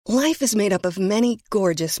Life is made up of many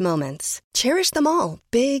gorgeous moments. Cherish them all,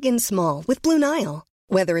 big and small, with Blue Nile.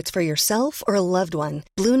 Whether it's for yourself or a loved one,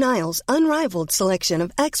 Blue Nile's unrivaled selection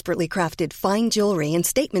of expertly crafted fine jewelry and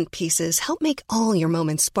statement pieces help make all your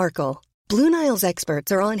moments sparkle. Blue Nile's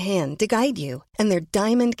experts are on hand to guide you, and their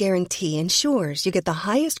diamond guarantee ensures you get the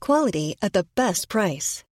highest quality at the best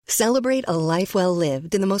price. Celebrate a life well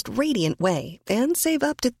lived in the most radiant way and save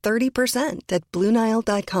up to 30% at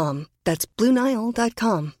BlueNile.com. That's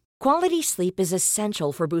BlueNile.com. Quality sleep is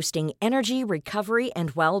essential for boosting energy, recovery,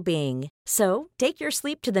 and well-being. So, take your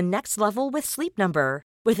sleep to the next level with Sleep Number.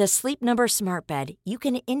 With a Sleep Number smart bed, you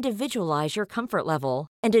can individualize your comfort level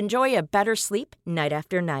and enjoy a better sleep night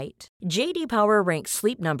after night. J.D. Power ranks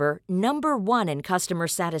Sleep Number number one in customer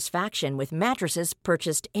satisfaction with mattresses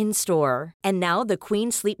purchased in-store. And now the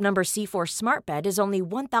Queen Sleep Number C4 smart bed is only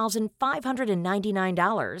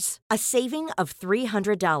 $1,599, a saving of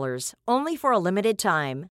 $300, only for a limited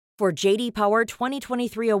time. For J.D. Power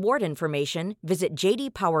 2023 award information, visit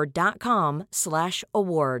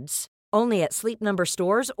jdpower.com/awards. Only at Sleep Number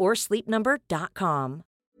stores or sleepnumber.com.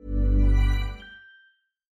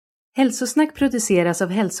 Hälsosnack produceras av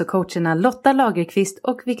hälsocoacherna Lotta Lagerqvist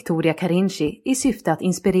och Victoria Carinci i syfte att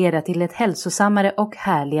inspirera till ett hälsosammare och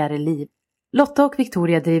härligare liv. Lotta och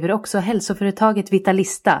Victoria driver också hälsoföretaget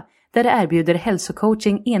Vitalista, där det erbjuder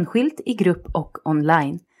hälsocoaching enskilt, i grupp och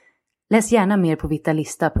online. Läs gärna mer på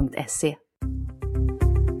vitalista.se.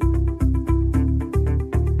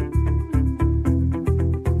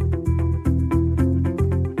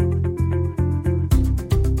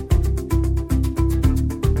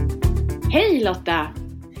 Hej Lotta!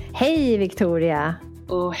 Hej Victoria!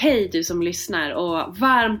 Och hej du som lyssnar, och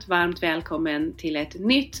varmt välkommen till ett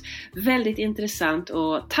nytt, väldigt intressant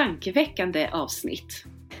och tankeväckande avsnitt.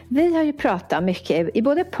 Vi har ju pratat mycket i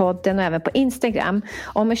både podden och även på Instagram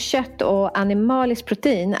om hur kött och animaliskt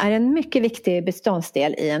protein är en mycket viktig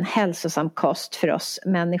beståndsdel i en hälsosam kost för oss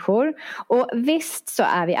människor. Och visst så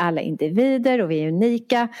är vi alla individer och vi är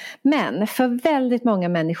unika, men för väldigt många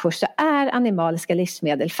människor så är animaliska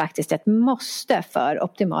livsmedel faktiskt ett måste för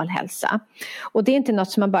optimal hälsa. Och det är inte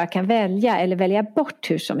något som man bara kan välja eller välja bort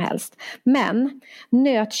hur som helst. Men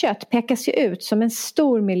nötkött pekas ju ut som en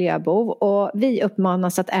stor miljöbov, och vi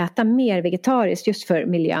uppmanas att äta mer vegetariskt just för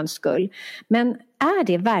miljöns skull. Men är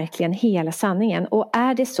det verkligen hela sanningen, och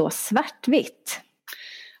är det så svartvitt?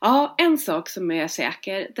 Ja, en sak som är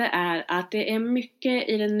säker, det är att det är mycket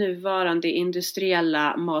i den nuvarande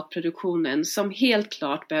industriella matproduktionen som helt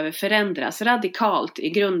klart behöver förändras radikalt i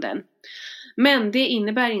grunden. Men det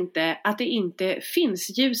innebär inte att det inte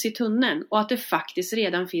finns ljus i tunneln, och att det faktiskt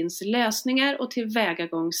redan finns lösningar och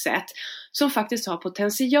tillvägagångssätt som faktiskt har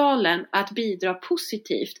potentialen att bidra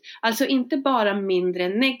positivt. Alltså inte bara mindre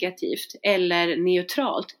negativt eller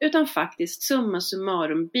neutralt, utan faktiskt summa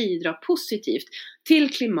summarum bidra positivt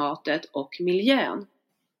till klimatet och miljön.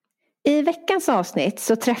 I veckans avsnitt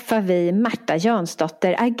så träffar vi Märta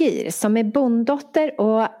Jansdotter Agir, som är bonddotter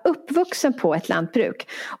och uppvuxen på ett lantbruk.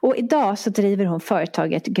 Och idag så driver hon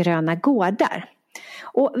företaget Gröna Gårdar.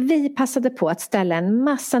 Och vi passade på att ställa en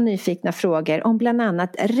massa nyfikna frågor om bland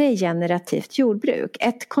annat regenerativt jordbruk.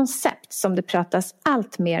 Ett koncept som det pratas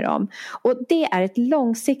allt mer om. Och det är ett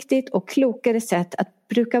långsiktigt och klokare sätt att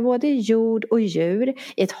bruka både jord och djur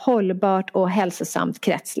i ett hållbart och hälsosamt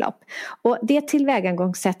kretslopp. Och det är ett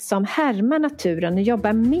tillvägagångssätt som härmar naturen och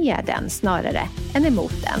jobbar med den snarare än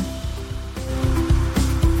emot den.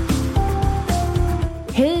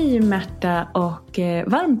 Hej Märta, och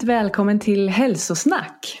varmt välkommen till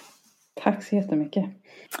Hälsosnack. Tack så jättemycket.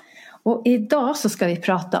 Och idag så ska vi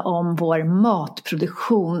prata om vår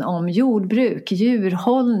matproduktion, om jordbruk,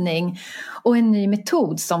 djurhållning och en ny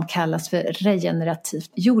metod som kallas för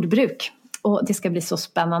regenerativt jordbruk. Och det ska bli så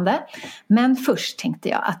spännande. Men först tänkte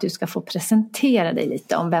jag att du ska få presentera dig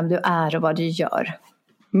lite om vem du är och vad du gör.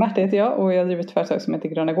 Märta heter jag, och jag driver ett företag som heter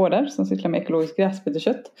Gröna Gårdar som sysslar med ekologiskt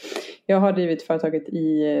gräsbetekött. Jag har drivit företaget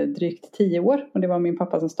i drygt 10 år, och det var min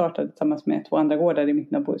pappa som startade tillsammans med 2 andra gårdar i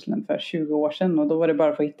mitten av Bohuslän för 20 år sedan. Och då var det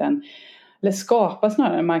bara för att hitta skapa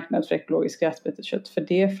snarare en marknad för ekologiskt gräsbetekött, för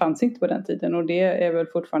det fanns inte på den tiden, och det är väl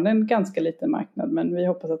fortfarande en ganska liten marknad, men vi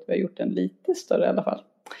hoppas att vi har gjort den lite större i alla fall.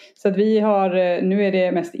 Så att vi har, nu är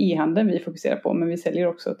det mest e-handeln vi fokuserar på, men vi säljer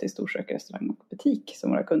också till storkök, restaurang och butik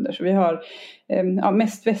som våra kunder. Så vi har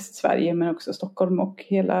mest Västsverige, men också Stockholm och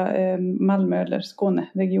hela Malmö eller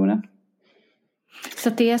Skåne-regionen. Så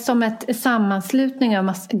det är som ett sammanslutning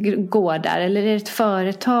av gårdar, eller är det ett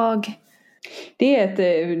företag?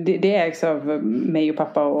 Det ägs av mig och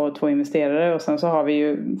pappa och 2 investerare, och sen så har vi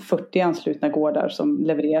ju 40 anslutna gårdar som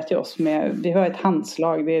levererar till oss. Vi har ett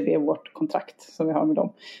handslag, det är vårt kontrakt som vi har med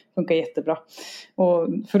dem. Det funkar jättebra.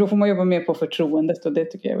 För då får man jobba mer på förtroendet, och det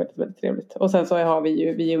tycker jag är väldigt, väldigt trevligt. Och sen så har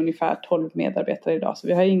vi är ungefär 12 medarbetare idag, så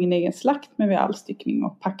vi har ingen egen slakt, men vi har all styckning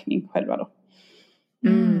och packning själva då.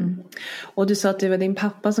 Mm. Och du sa att det var din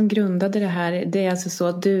pappa som grundade det här. Det är alltså så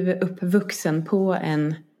att du är uppvuxen på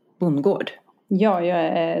en bondgård? Ja, jag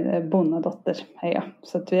är bonnadotter. Ja.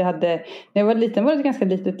 Så att vi hade, när jag var liten var det ett ganska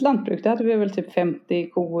litet lantbruk. Där hade vi väl typ 50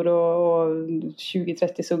 kor och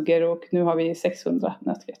 20-30 suggor, och nu har vi 600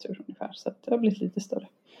 nötkreatur ungefär. Så att det har blivit lite större.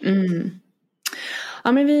 Mm.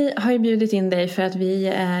 Ja, men vi har ju bjudit in dig för att vi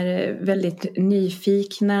är väldigt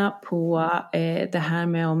nyfikna på det här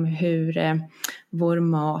med om hur vår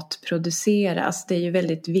mat produceras. Det är ju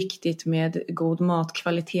väldigt viktigt med god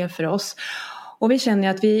matkvalitet för oss. Och vi känner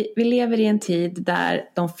att vi lever i en tid där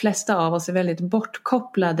de flesta av oss är väldigt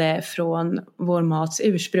bortkopplade från vår mats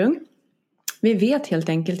ursprung. Vi vet helt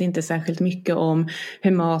enkelt inte särskilt mycket om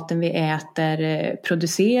hur maten vi äter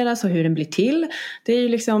produceras och hur den blir till. Det är ju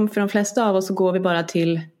liksom, för de flesta av oss så går vi bara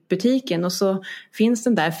till butiken och så finns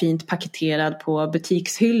den där fint paketerad på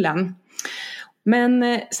butikshyllan.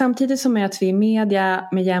 Men samtidigt så möts vi i media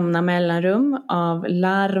med jämna mellanrum av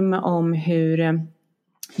larm om hur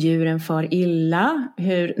djuren far illa,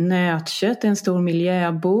 hur nötkött är en stor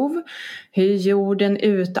miljöbov, hur jorden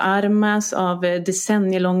utarmas av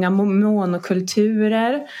decennielånga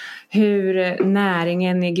monokulturer, hur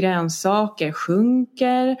näringen i grönsaker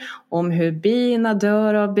sjunker, om hur bina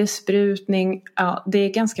dör av besprutning. Ja, det är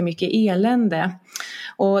ganska mycket elände.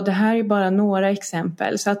 Och det här är bara några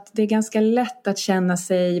exempel, så att det är ganska lätt att känna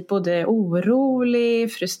sig både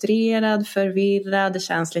orolig, frustrerad, förvirrad, det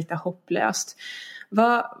känns lite hopplöst.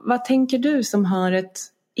 Vad tänker du som har ett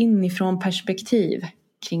inifrån perspektiv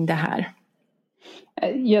kring det här?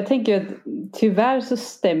 Jag tänker att tyvärr så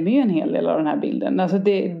stämmer ju en hel del av den här bilden. Alltså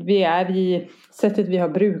vi är i sättet vi har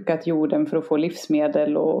brukat jorden för att få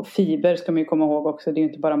livsmedel, och fiber ska man ju komma ihåg också. Det är ju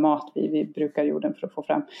inte bara mat vi brukar jorden för att få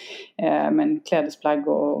fram. Men klädesplagg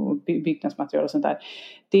och byggnadsmaterial och sånt där.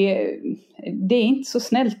 Det är inte så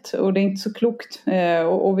snällt och det är inte så klokt.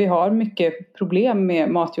 Och vi har mycket problem med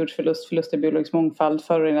matjordsförlust, förlust av biologisk mångfald,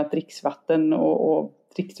 förorenat dricksvatten och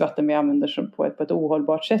dricksvatten vi använder på ett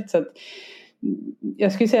ohållbart sätt. Så att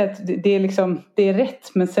jag skulle säga att det är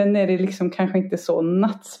rätt, men sen är det liksom kanske inte så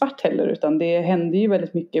nattsvart heller, utan det händer ju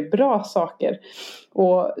väldigt mycket bra saker.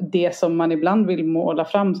 Och det som man ibland vill måla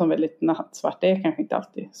fram som väldigt nattsvart, det är kanske inte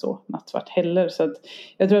alltid så nattsvart heller. Så att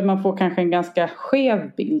jag tror att man får kanske en ganska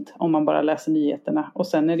skev bild om man bara läser nyheterna. Och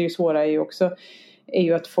sen är det ju svåra är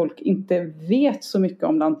ju att folk inte vet så mycket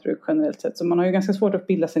om lantbruk generellt sett. Så man har ju ganska svårt att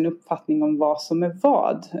bilda sin uppfattning om vad som är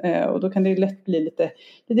vad. Och då kan det lätt bli lite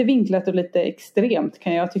vinklat och lite extremt,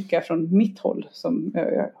 kan jag tycka, från mitt håll som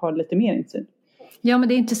har lite mer insyn. Ja, men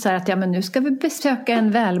det är inte så att men nu ska vi besöka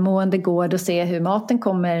en välmående gård och se hur maten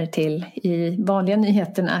kommer till i vanliga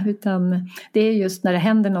nyheterna. Utan det är just när det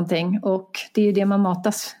händer någonting, och det är ju det man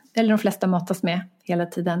matas, eller de flesta matas med hela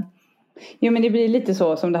tiden. Jo, men det blir lite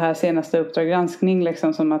så som det här senaste Uppdrag granskning,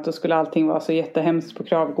 liksom, som att då skulle allting vara så jättehemskt på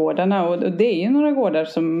Kravgårdarna. Och det är ju några gårdar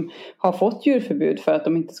som har fått djurförbud för att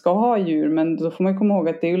de inte ska ha djur. Men då får man ju komma ihåg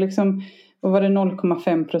att det är ju liksom, vad var det,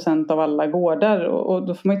 0,5% av alla gårdar. Och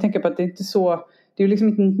då får man ju tänka på att det är inte så, det är ju liksom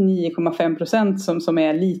inte 99,5% som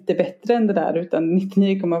är lite bättre än det där, utan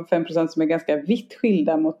 99,5% som är ganska vitt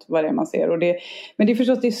skilda mot vad det är man ser. Men det är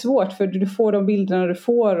förstås, det är svårt, för du får de bilderna du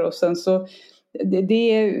får, och sen så det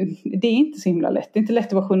är inte så himla lätt. Det är inte lätt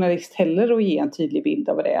att vara journalist heller och ge en tydlig bild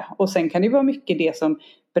av vad det är. Och sen kan det vara mycket det som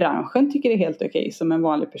branschen tycker är helt okej. Som en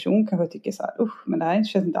vanlig person kanske tycker så här, men det här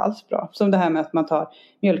känns inte alls bra. Som det här med att man tar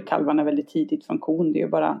mjölkkalvarna väldigt tidigt från kon. Det är ju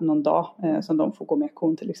bara någon dag som de får gå med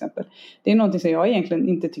kon till exempel. Det är någonting som jag egentligen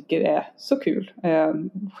inte tycker är så kul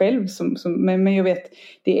själv. Men jag vet,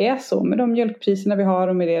 det är så med de mjölkpriserna vi har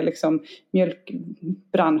och med det liksom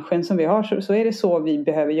mjölkbranschen som vi har. Så är det så vi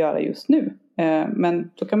behöver göra just nu. Men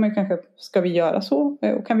då kan man ju kanske, ska vi göra så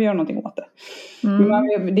och kan vi göra någonting åt det?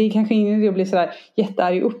 Men det är kanske ingen idé att bli sådär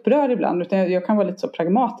jättearg och upprörd ibland, utan jag kan vara lite så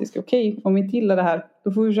pragmatisk. Okej, om vi inte gillar det här,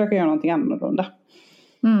 då får vi försöka göra någonting annorlunda.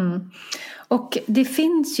 Och det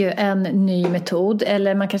finns ju en ny metod,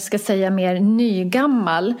 eller man kanske ska säga mer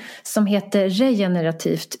nygammal, som heter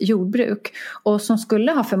regenerativt jordbruk, och som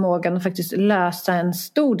skulle ha förmågan att faktiskt lösa en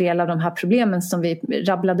stor del av de här problemen som vi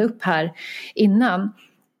rabblade upp här innan.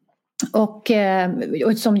 Och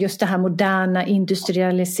som just det här moderna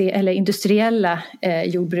industriella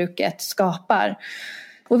jordbruket skapar.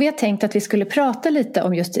 Och vi har tänkt att vi skulle prata lite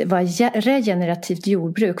om just vad regenerativt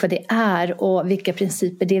jordbruk, vad det är och vilka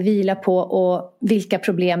principer det vilar på och vilka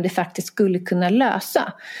problem det faktiskt skulle kunna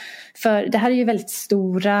lösa. För det här är ju väldigt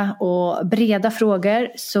stora och breda frågor,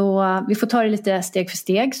 så vi får ta det lite steg för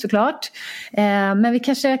steg såklart. Men vi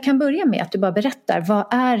kanske kan börja med att du bara berättar, vad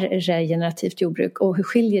är regenerativt jordbruk och hur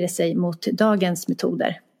skiljer det sig mot dagens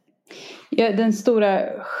metoder? Ja, den stora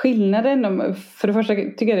skillnaden, för det första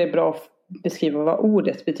tycker jag det är bra att beskriva vad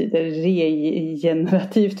ordet betyder,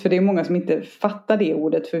 regenerativt, för det är många som inte fattar det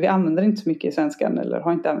ordet, för vi använder inte så mycket i svenskan, eller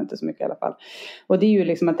har inte använt det så mycket i alla fall. Och det är ju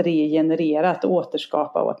liksom att regenerera, att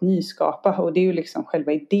återskapa och att nyskapa, och det är ju liksom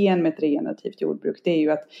själva idén med ett regenerativt jordbruk. Det är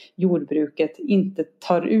ju att jordbruket inte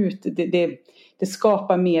tar ut, det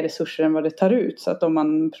skapar mer resurser än vad det tar ut. Så att om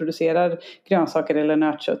man producerar grönsaker eller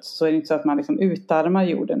nötkött så är det inte så att man liksom utarmar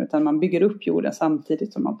jorden, utan man bygger upp jorden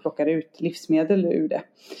samtidigt som man plockar ut livsmedel ur det.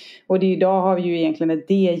 Och idag har vi ju egentligen ett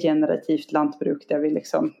degenerativt lantbruk där vi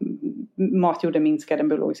liksom, matjorden minskar, den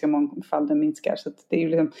biologiska mångfalden minskar. Så att det är ju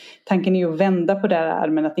liksom, tanken är ju att vända på det här,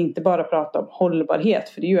 men att inte bara prata om hållbarhet,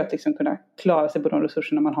 för det är ju att liksom kunna klara sig på de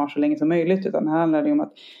resurserna man har så länge som möjligt, utan här handlar det om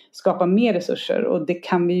att skapa mer resurser, och det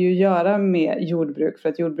kan vi ju göra med jordbruk, för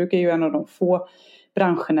att jordbruk är ju en av de få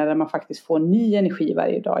branscherna där man faktiskt får ny energi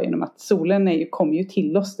varje dag, genom att solen kommer ju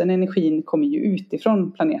till oss, den energin kommer ju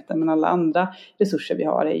utifrån planeten, men alla andra resurser vi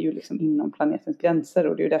har är ju liksom inom planetens gränser,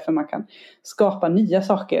 och det är ju därför man kan skapa nya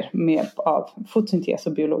saker med av fotosyntes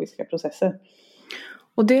och biologiska processer.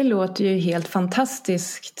 Och det låter ju helt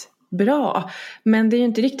fantastiskt bra, men det är ju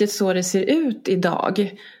inte riktigt så det ser ut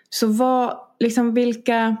idag. Så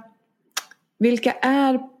vilka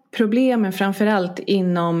är problemen framförallt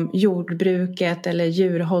inom jordbruket eller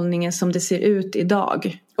djurhållningen som det ser ut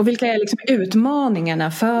idag? Och vilka är liksom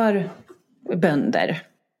utmaningarna för bönder?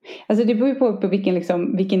 Alltså det beror ju på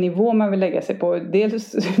vilken nivå man vill lägga sig på.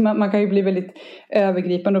 Dels, man kan ju bli väldigt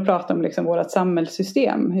övergripande och prata om liksom vårt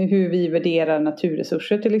samhällssystem. Hur vi värderar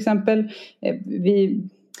naturresurser till exempel.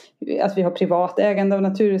 Att vi har privat ägande av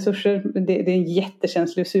naturresurser, det är en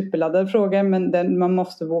jättekänslig och superladdad fråga, men man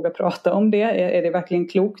måste våga prata om det. Är det verkligen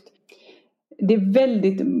klokt? Det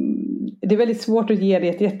är väldigt svårt att ge det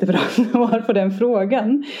ett jättebra svar på den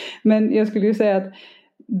frågan, men jag skulle ju säga att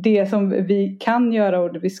det som vi kan göra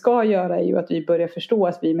och det vi ska göra är ju att vi börjar förstå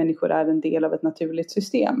att vi människor är en del av ett naturligt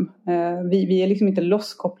system. Vi är liksom inte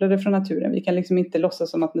losskopplade från naturen. Vi kan liksom inte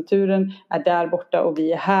låtsas som att naturen är där borta och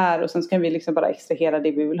vi är här, och sen ska vi liksom bara extrahera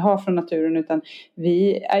det vi vill ha från naturen, utan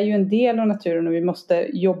vi är ju en del av naturen och vi måste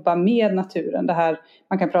jobba med naturen. Det här,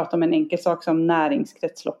 man kan prata om en enkel sak som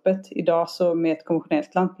näringskretsloppet. Idag så med ett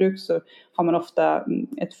konventionellt lantbruk så har man ofta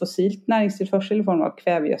ett fossilt näringstillförsel i form av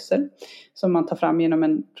kvävegödsel som man tar fram genom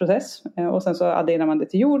en process, och sen så adderar man det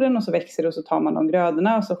till jorden och så växer det, och så tar man de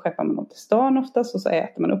grödorna och så skeppar man dem till stan oftast, och så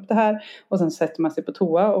äter man upp det här och sen sätter man sig på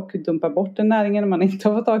toa och dumpar bort den näringen man inte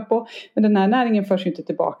har fått tag på. Men den här näringen förs ju inte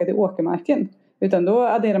tillbaka till åkermarken, utan då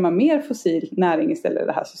adderar man mer fossil näring istället i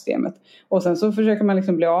det här systemet. Och sen så försöker man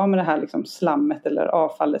liksom bli av med det här liksom slammet eller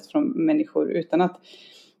avfallet från människor utan att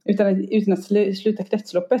sluta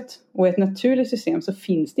kretsloppet. Och i ett naturligt system så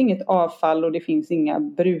finns det inget avfall och det finns inga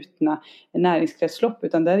brutna näringskretslopp,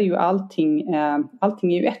 utan där är ju allting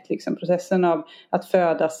är ju ett liksom. Processen av att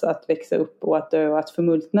födas, att växa upp och att dö och att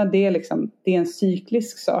förmultna, det är en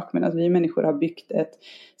cyklisk sak, men att vi människor har byggt ett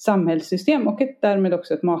samhällssystem och därmed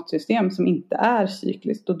också ett matsystem som inte är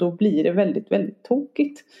cykliskt, och då blir det väldigt, väldigt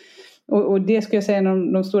tokigt. Och det skulle jag säga är en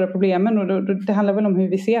av de stora problemen, och det handlar väl om hur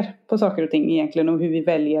vi ser på saker och ting egentligen, och hur vi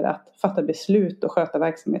väljer att fatta beslut och sköta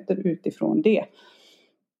verksamheter utifrån det.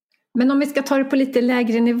 Men om vi ska ta det på lite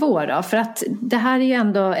lägre nivå då, för att det här är ju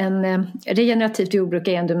ändå regenerativt jordbruk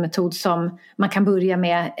är ändå en metod som man kan börja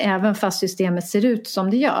med även fast systemet ser ut som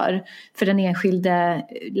det gör för den enskilde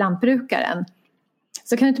lantbrukaren.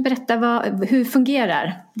 Så kan du inte berätta hur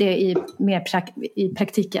fungerar det i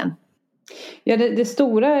praktiken? Ja, det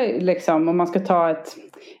stora liksom, om man ska ta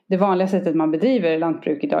det vanliga sättet man bedriver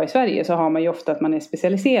lantbruk idag i Sverige, så har man ju ofta att man är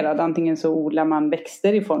specialiserad. Antingen så odlar man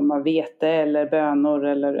växter i form av vete eller bönor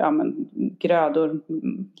eller grödor,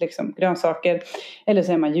 liksom grönsaker. Eller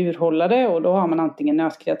så är man djurhållare, och då har man antingen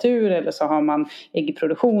nötkreatur eller så har man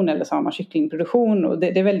äggproduktion eller så har man kycklingproduktion, och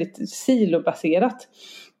det är väldigt silobaserat.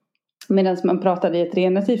 Medan man pratade i ett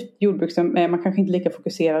regenerativt jordbruk så är man kanske inte lika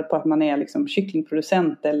fokuserad på att man är liksom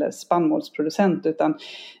kycklingproducent eller spannmålsproducent, utan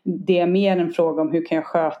det är mer en fråga om hur kan jag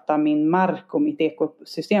sköta min mark och mitt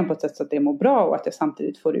ekosystem på ett sätt så att det mår bra och att jag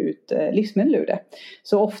samtidigt får ut livsmedel ur det.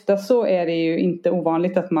 Så ofta så är det ju inte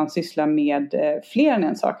ovanligt att man sysslar med fler än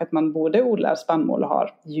en sak, att man både odlar spannmål och har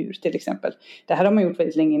djur till exempel. Det här har man gjort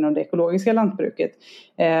väldigt länge inom det ekologiska lantbruket.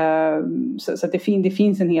 Så att det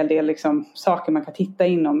finns en hel del liksom saker man kan titta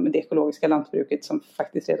inom det ekologiska lantbruket som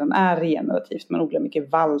faktiskt redan är regenerativt. Man odlar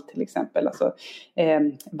mycket vall till exempel. Alltså,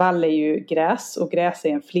 vall är ju gräs, och gräs är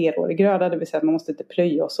en flerårig gröda, det vill säga att man måste inte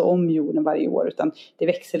plöja och så om jorden varje år, utan det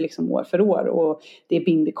växer liksom år för år, och det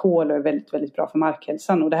binder kol och är väldigt, väldigt bra för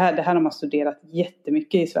markhälsan. Och det här har man studerat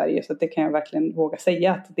jättemycket i Sverige, så att det kan jag verkligen våga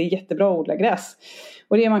säga att det är jättebra att odla gräs.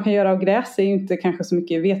 Och det man kan göra av gräs är ju inte kanske så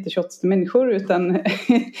mycket vetekött till människor, utan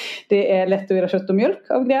det är lätt att göra kött och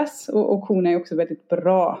mjölk av gräs, och korna är också väldigt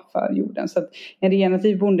bra för jorden. Så att en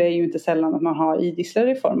regenerativ bonde är ju inte sällan att man har idisslar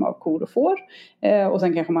i form av kor och får, och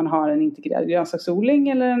sen kanske man har en integrerad grönsaksodling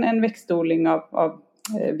eller en växtodling av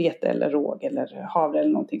vete eller råg eller havre eller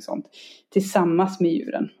någonting sånt tillsammans med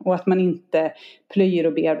djuren. Och att man inte plöjer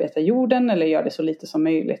och bearbetar jorden eller gör det så lite som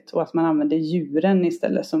möjligt, och att man använder djuren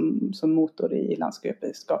istället som motor i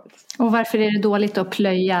landskapet. Och varför är det dåligt att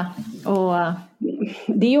plöja?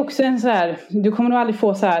 Det är också en så här, du kommer nog aldrig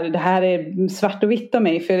få så här, det här är svart och vitt av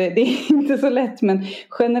mig, för det är inte så lätt, men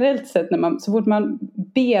generellt sett så fort man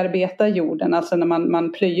bearbetar jorden, alltså när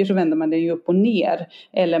man plöjer så vänder man den ju upp och ner,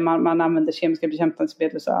 eller man använder kemiska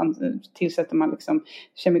bekämpningsmedel, så tillsätter man liksom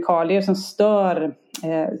kemikalier som stör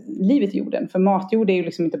livet i jorden. För matjord är ju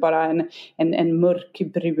liksom inte bara en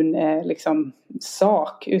mörkbrun liksom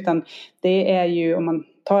sak, utan det är ju, om man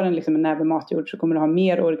tar en näve matjord så kommer du ha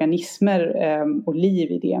mer organismer och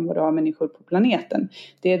liv i det än vad du har människor på planeten.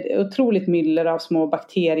 Det är ett otroligt myller av små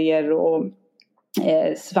bakterier och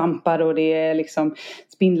svampar, och det är liksom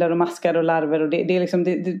spindlar och maskar och larver, och det är liksom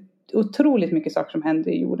det är otroligt mycket saker som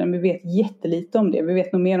händer i jorden. Vi vet jättelite om det. Vi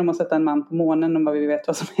vet nog mer om att sätta en man på månen än vad vi vet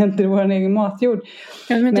vad som händer i vår egen matjord.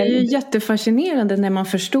 Ja, men det är ju jättefascinerande när man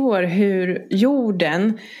förstår hur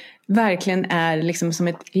jorden verkligen är liksom som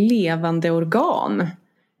ett levande organ.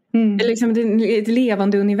 Det är liksom ett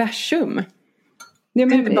levande universum. Ja, men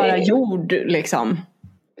det är inte bara jord liksom.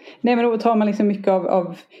 Nej, men då tar man liksom mycket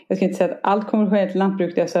av jag ska inte säga att allt konventionellt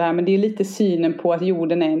lantbruk är så här, men det är lite synen på att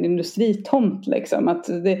jorden är en industritomt liksom. Att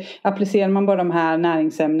applicerar man bara de här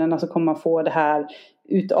näringsämnena så kommer man få det här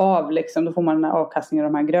utav liksom, då får man den här avkastningen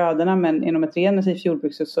av de här grödorna. Men inom ett regenerativt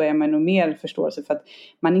jordbruk så är man nog mer förståelse för att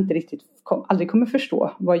man inte riktigt aldrig kommer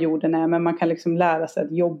förstå vad jorden är, men man kan liksom lära sig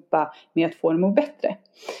att jobba med att få den att må bättre.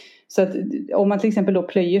 Så att om man till exempel då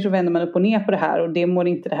plöjer så vänder man upp och ner på det här, och det mår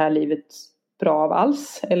inte det här livet bra av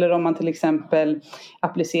alls. Eller om man till exempel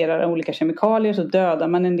applicerar olika kemikalier så dödar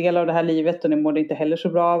man en del av det här livet, och det mår det inte heller så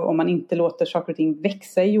bra av. Om man inte låter saker och ting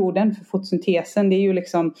växa i jorden, för fotosyntesen det är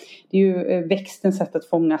ju växtens sätt att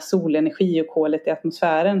fånga solenergi och kolet i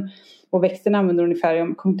atmosfären. Och växten använder ungefär,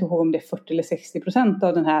 jag kommer inte ihåg om det är 40 eller 60%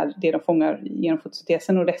 av den här, det de fångar genom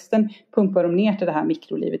fotosyntesen, och resten pumpar de ner till det här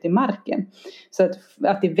mikrolivet i marken. Så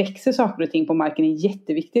att det växer saker och ting på marken är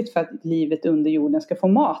jätteviktigt för att livet under jorden ska få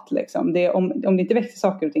mat. Liksom. Om det inte växer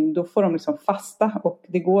saker och ting, då får de liksom fasta, och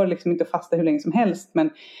det går liksom inte att fasta hur länge som helst. Men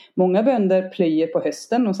många bönder plöjer på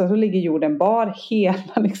hösten, och sen så ligger jorden bar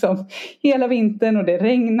hela vintern, och det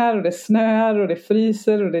regnar och det snöar och det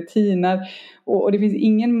fryser och det tinar. Och det finns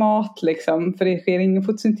ingen mat liksom, för det sker ingen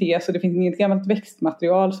fotosyntes, och det finns inget gammalt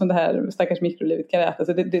växtmaterial som det här stackars mikrolivet kan äta.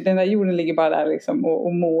 Så den där jorden ligger bara där liksom,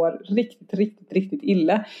 och mår riktigt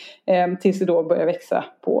illa tills det då börjar växa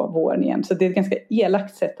på våren igen. Så det är ett ganska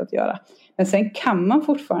elakt sätt att göra. Men sen kan man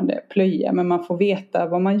fortfarande plöja, men man får veta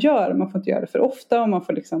vad man gör. Man får inte göra det för ofta, och man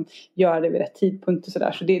får liksom göra det vid rätt tidpunkt och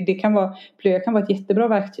sådär. Så plöja kan vara ett jättebra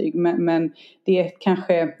verktyg, men det är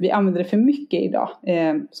kanske, vi använder det för mycket idag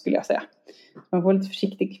skulle jag säga. Man får lite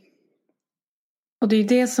försiktig. Och det är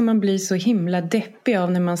det som man blir så himla deppig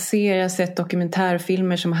av när man ser, jag har sett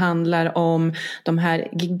dokumentärfilmer som handlar om de här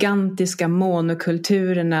gigantiska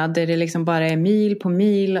monokulturerna där det liksom bara är mil på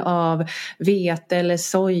mil av vete eller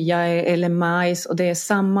soja eller majs, och det är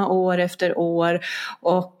samma år efter år,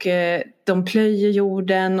 och de plöjer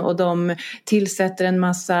jorden och de tillsätter en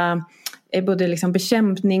massa både liksom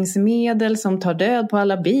bekämpningsmedel som tar död på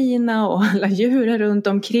alla bina och alla djur runt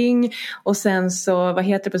omkring. Och sen så, vad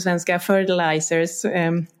heter det på svenska? Fertilizers.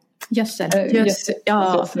 Gödsel.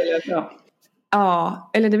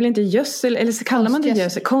 Ja, eller det är väl inte gödsel, eller så kallar man det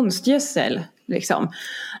gödsel. Konstgödsel. liksom.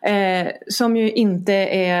 Som ju inte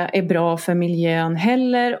är bra för miljön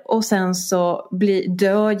heller. Och sen så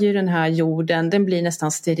dör ju den här jorden, den blir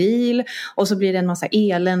nästan steril. Och så blir det en massa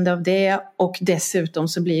elände av det. Och dessutom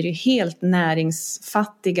så blir det helt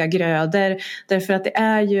näringsfattiga grödor. Därför att det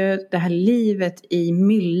är ju det här livet i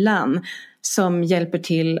myllan som hjälper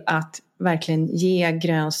till att verkligen ge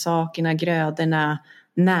grönsakerna, grödorna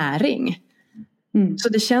näring. Så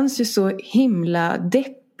det känns ju så himla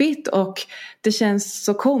deppigt och det känns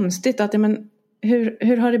så konstigt att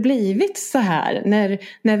hur har det blivit så här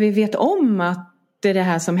när vi vet om att det är det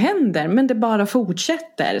här som händer men det bara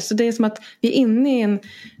fortsätter. Så det är som att vi är inne i en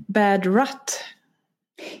bad rut.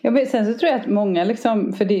 Ja, men sen så tror jag att många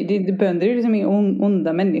liksom, för det bönder är ju liksom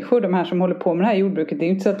onda människor, de här som håller på med det här jordbruket. Det är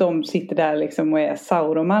ju inte så att de sitter där liksom och är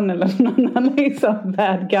Sauroman eller någon annan liksom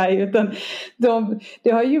bad guy, utan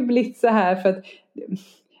det har ju blivit så här för att,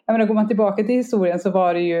 jag menar, går man tillbaka till historien så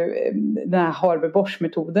var det ju den här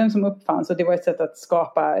Haber-Bosch-metoden som uppfanns, och det var ett sätt att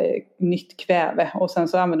skapa nytt kväve, och sen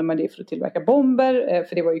så använde man det för att tillverka bomber,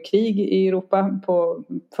 för det var ju krig i Europa på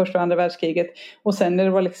första och andra världskriget, och sen när det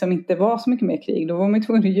var liksom inte var så mycket mer krig, då var man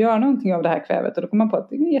tvungen att göra någonting av det här kvävet, och då kom man på att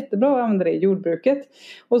det är jättebra att använda det i jordbruket,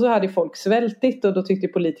 och så hade folk svältit, och då tyckte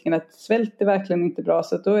politikerna att svält är verkligen inte bra,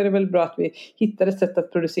 så då är det väl bra att vi hittar ett sätt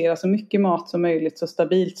att producera så mycket mat som möjligt, så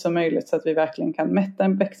stabilt som möjligt, så att vi verkligen kan mätta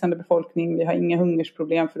en växande befolkning, vi har inga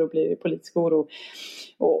hungersproblem, för då blir det politisk oro.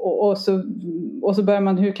 Och så börjar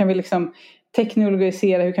man, hur kan vi liksom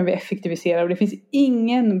teknologisera, hur kan vi effektivisera, och det finns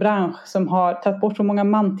ingen bransch som har tagit bort så många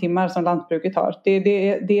mantimmar som lantbruket har.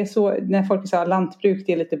 Det är så, när folk säger lantbruk,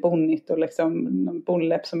 det är lite bonnigt och liksom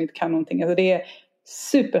bondläpp som inte kan någonting, alltså det är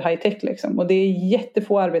super high tech liksom, och det är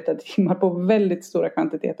jättefå arbetade timmar på väldigt stora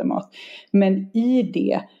kvantiteter mat, men i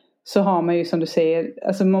det så har man ju, som du säger,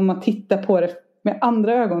 alltså om man tittar på det med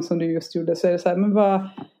andra ögon som du just gjorde, så är det så här, men vad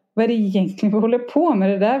är det egentligen vi håller på med?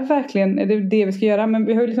 Det där verkligen, är det vi ska göra? Men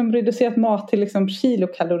vi har ju liksom reducerat mat till liksom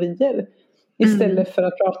kilokalorier istället för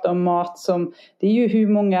att prata om mat som, det är ju hur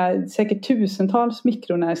många, säkert tusentals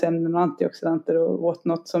mikronäringsämnen och antioxidanter och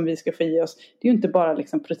något som vi ska få i oss. Det är ju inte bara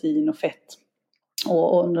liksom protein och fett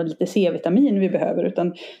och lite C-vitamin vi behöver,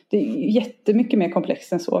 utan det är jättemycket mer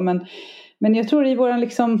komplext än så. Men jag tror i våran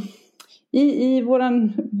liksom I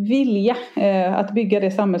våran vilja att bygga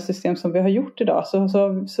det samhällssystem som vi har gjort idag, så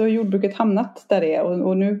har jordbruket hamnat där det är.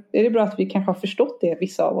 Och nu är det bra att vi kanske har förstått det,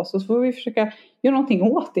 vissa av oss. Och så får vi försöka göra någonting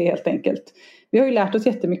åt det helt enkelt. Vi har ju lärt oss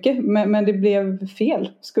jättemycket, men det blev fel,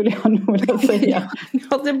 skulle jag nog vilja säga.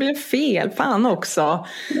 Ja, det blev fel. Fan också.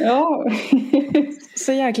 Ja.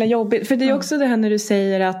 Så jäkla jobbigt. För det är också det här när du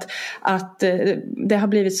säger att det har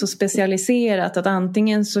blivit så specialiserat att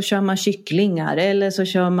antingen så kör man kycklingar eller så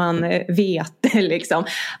kör man vete liksom.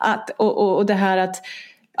 Och det här att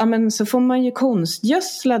ja, men så får man ju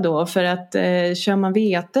konstgödsla då, för att kör man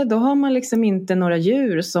vete då har man liksom inte några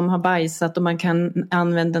djur som har bajsat och man kan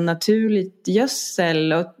använda naturligt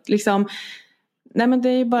gödsel och liksom, nej men det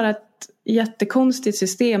är ju bara ett jättekonstigt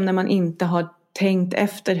system när man inte har tänkt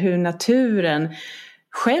efter hur naturen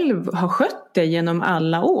själv har skött det genom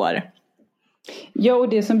alla år. Ja, och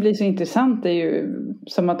det som blir så intressant är ju,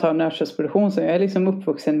 som man tar nötköttsproduktion som jag är liksom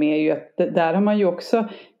uppvuxen med, är ju att där har man ju också,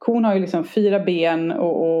 kon har ju liksom 4 ben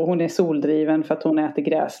och hon är soldriven för att hon äter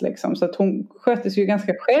gräs liksom. Så att hon sköter sig ju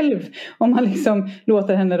ganska själv om man liksom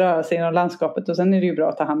låter henne röra sig genom landskapet, och sen är det ju bra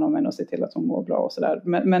att ta hand om henne och se till att hon mår bra och sådär.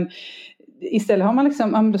 Men istället har man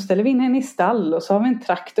liksom, då ställer vi in henne i stall och så har vi en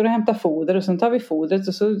traktor och hämtar foder, och sen tar vi fodret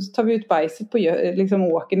och så tar vi ut bajset på liksom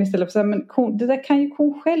åkern istället för så här, men det där kan ju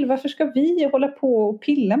kon själv, varför ska vi hålla på och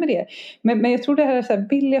pilla med det? Men jag tror det här är så här,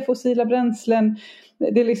 billiga fossila bränslen,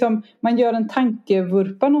 det är liksom, man gör en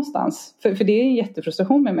tankevurpa någonstans, för det är en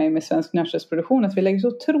jättefrustration med mig med svensk nötköttsproduktion, att vi lägger så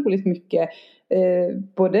otroligt mycket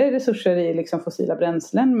både resurser i liksom fossila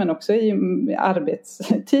bränslen men också i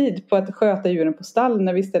arbetstid på att sköta djuren på stall,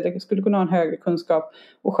 när vi istället skulle kunna ha en högre kunskap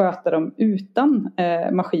och sköta dem utan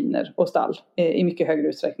maskiner och stall i mycket högre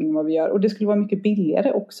utsträckning än vad vi gör, och det skulle vara mycket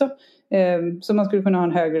billigare också, så man skulle kunna ha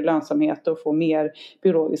en högre lönsamhet och få mer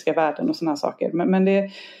biologiska värden och sådana saker, men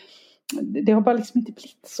det har bara liksom inte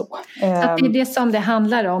blivit så. Att det är det som det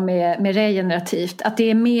handlar om med regenerativt. Att det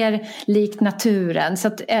är mer likt naturen. Så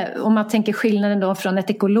att, om man tänker skillnaden då från ett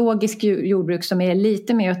ekologiskt jordbruk som är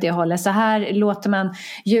lite mer åt det hållet. Så här låter man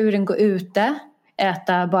djuren gå ute,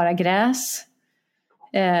 äta bara gräs.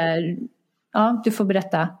 Ja, du får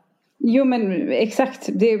berätta. Jo men exakt,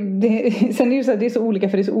 sen är det ju så här, det är så olika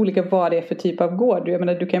för det är så olika vad det är för typ av gård. Jag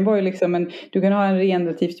menar, du kan vara liksom du kan ha en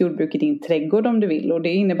regenerativt jordbruk i din trädgård om du vill, och det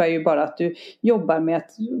innebär ju bara att du jobbar med att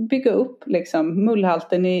bygga upp liksom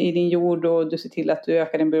mullhalten i din jord, och du ser till att du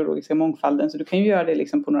ökar den biologiska mångfalden, så du kan ju göra det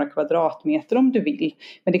liksom på några kvadratmeter om du vill.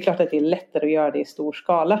 Men det är klart att det är lättare att göra det i stor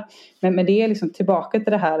skala. Men det är liksom tillbaka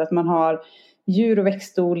till det här att man har djur- och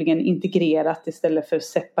växtodlingen integrerat istället för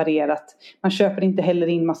separerat. Man köper inte heller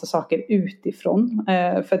in massa saker utifrån.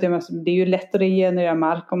 För att det är ju lätt att regenerera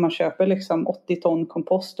mark om man köper liksom 80 ton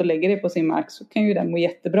kompost och lägger det på sin mark, så kan ju den må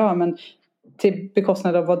jättebra. Men till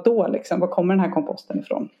bekostnad av vad då liksom? Var kommer den här komposten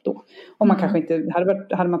ifrån då? Om man kanske inte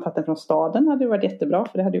hade man tagit den från staden, hade det varit jättebra,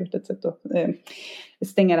 för det hade gjort ett sätt att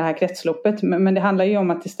stänga det här kretsloppet. Men det handlar ju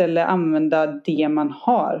om att istället använda det man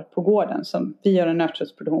har på gården. Som vi har en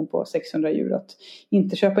nötköttsproduktion på 600 djur. Att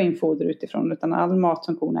inte köpa in foder utifrån, utan all mat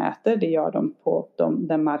som korna äter, det gör de på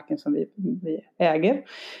den marken som vi äger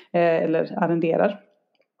eller arrenderar.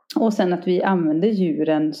 Och sen att vi använder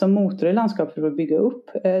djuren som motor i landskapet för att bygga upp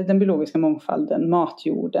den biologiska mångfalden,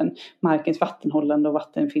 matjorden, markens vattenhållande och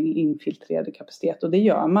vatteninfiltrerade kapacitet. Och det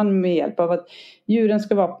gör man med hjälp av att djuren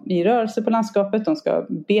ska vara i rörelse på landskapet. De ska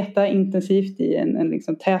beta intensivt i en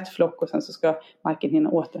liksom tät flock, och sen så ska marken hinna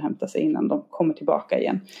återhämta sig innan de kommer tillbaka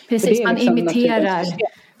igen. Precis,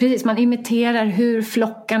 man imiterar hur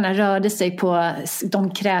flockarna rörde sig på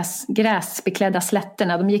de gräsbeklädda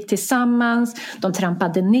slätterna. De gick tillsammans, de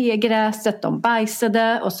trampade ner gräset, de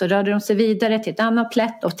bajsade, och så rörde de sig vidare till ett annat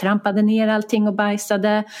plätt och trampade ner allting och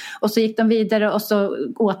bajsade. Och så gick de vidare och så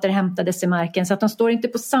återhämtade sig marken, så att de står inte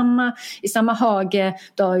i samma hage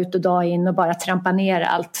dag ut och dag in och bara trampar ner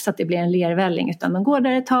allt så att det blir en lervälling, utan de går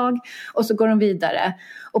där ett tag och så går de vidare.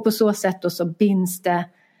 Och på så sätt då så binds det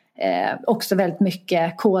också väldigt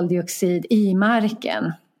mycket koldioxid i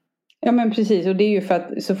marken. Ja men precis, och det är ju för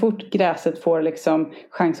att så fort gräset får liksom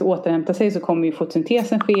chans att återhämta sig, så kommer ju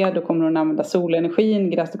fotosyntesen ske. Då kommer hon använda solenergin,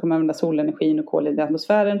 gräset kommer använda solenergin och koldioxid i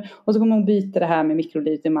atmosfären. Och så kommer hon byta det här med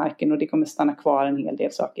mikrolivet i marken, och det kommer stanna kvar en hel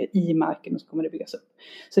del saker i marken, och så kommer det byggas upp.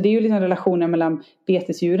 Så det är ju liksom relationen mellan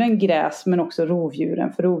betesdjuren, gräs, men också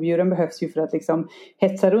rovdjuren. För rovdjuren behövs ju för att liksom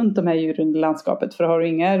hetsa runt de här djuren i landskapet. För har du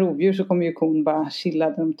inga rovdjur så kommer ju kon bara chilla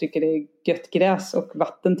där de tycker det är gött gräs och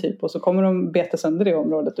vatten typ, och så kommer de beta sönder det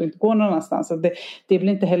området och inte gå någon annanstans. Så det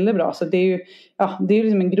blir inte heller bra. Så det är ju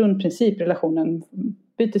liksom en grundprincip, relationen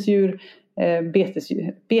bytesdjur,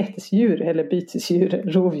 betesdjur eller bytesdjur,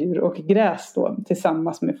 rovdjur och gräs då,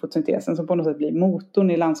 tillsammans med fotosyntesen, som på något sätt blir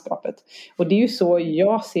motorn i landskapet. Och det är ju så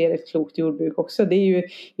jag ser ett klokt jordbruk också. Det är ju,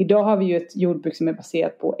 idag har vi ju ett jordbruk som är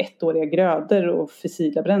baserat på ettåriga grödor och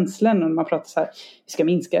fossila bränslen, och man pratar så här, vi ska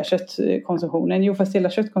minska köttkonsumtionen. Jo, fast hela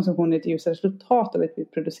köttkonsumtionen är ett just resultat av att vi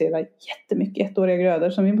producerar jättemycket ettåriga grödor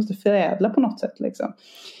som vi måste förädla på något sätt liksom.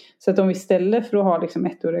 Så att om vi istället för att ha liksom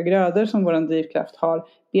ettåriga grödor som vår drivkraft har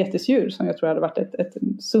betesdjur, som jag tror hade varit ett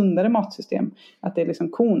sundare matsystem, att det är liksom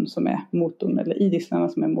kon som är motorn, eller idisslarna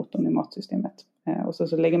som är motorn i matsystemet. Och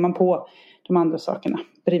så lägger man på de andra sakerna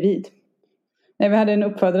bredvid. Vi hade en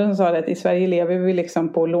uppfödare som sa att i Sverige lever vi liksom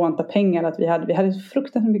på lånta pengar. Att vi hade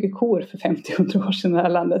fruktansvärt mycket kor för 50-100 år sedan i det här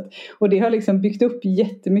landet. Och det har liksom byggt upp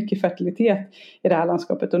jättemycket fertilitet i det här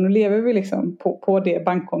landskapet. Och nu lever vi liksom på det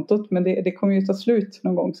bankkontot. Men det kommer ju ta slut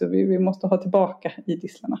någon gång, så vi måste ha tillbaka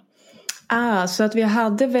idisslarna. Så att vi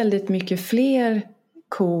hade väldigt mycket fler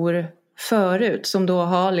kor förut som då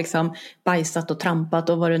har liksom bajsat och trampat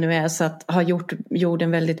och vad det nu är, så att har gjort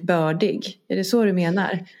jorden väldigt bördig. Är det så du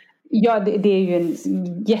menar? Ja, det är ju en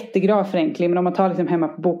jättegrav förenkling. Men om man tar liksom hemma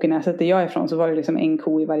på Bokenäset där jag är ifrån, så var det liksom en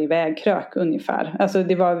ko i varje vägkrök ungefär. Alltså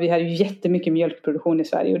vi hade ju jättemycket mjölkproduktion i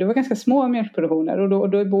Sverige. Och det var ganska små mjölkproduktioner. Och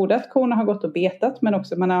då är både att korna har gått och betat, men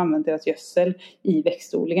också att man har använt deras gödsel i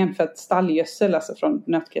växtodlingen. För att stallgödsel, alltså från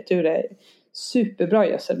nötkreatur, är superbra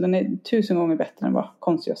gödsel. Den är 1000 gånger bättre än vad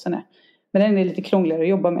konstgödseln är. Men den är lite krångligare att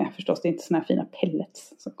jobba med förstås. Det är inte såna här fina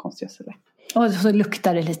pellets som konstgödsel är. Och så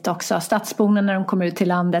luktar det lite också. Stadsborna när de kommer ut till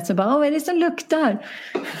landet så bara, vad är det som luktar?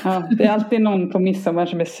 Ja, det är alltid någon på midsommar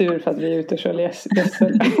som är sur för att vi är ute och kör gödsel.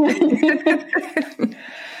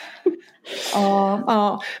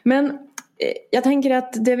 Ja, men jag tänker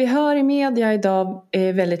att det vi hör i media idag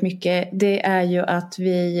väldigt mycket, det är ju att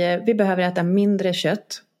vi behöver äta mindre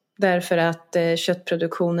kött. Därför att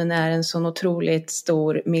köttproduktionen är en sån otroligt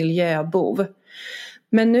stor miljöbov.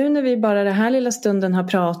 Men nu när vi bara den här lilla stunden har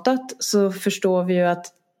pratat, så förstår vi ju att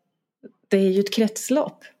det är ju ett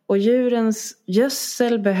kretslopp. Och djurens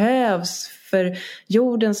gödsel behövs för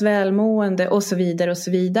jordens välmående och så vidare och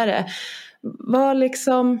så vidare.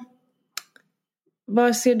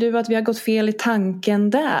 Vad ser du att vi har gått fel i tanken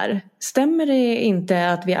där? Stämmer det inte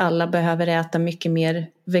att vi alla behöver äta mycket mer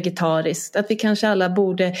vegetariskt? Att vi kanske alla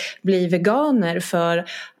borde bli veganer för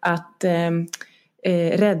att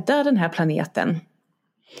rädda den här planeten?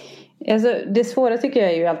 Alltså, det svåra tycker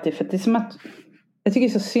jag är ju alltid, för att det är som att jag tycker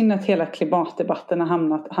det är så synd att hela klimatdebatten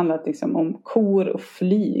har handlat liksom om kor och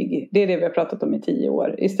flyg. Det är det vi har pratat om i 10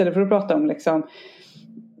 år. Istället för att prata om liksom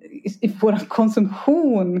i vår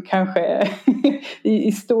konsumtion kanske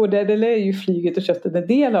i stor del är ju flyget och köttet en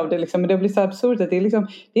del av det liksom. Men det blir så absurt att det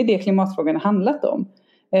är det klimatfrågan har handlat om.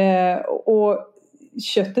 Och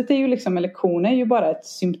köttet är ju liksom, eller korna är ju bara ett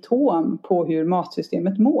symptom på hur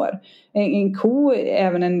matsystemet mår. En ko,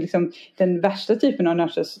 även liksom, den värsta typen av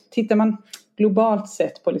nötkött, tittar man globalt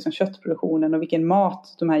sett på liksom köttproduktionen och vilken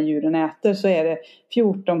mat de här djuren äter, så är det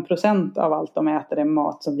 14% av allt de äter är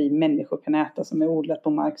mat som vi människor kan äta, som är odlat på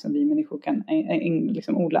mark som vi människor kan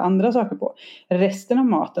liksom odla andra saker på. Resten av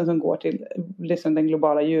maten som går till liksom den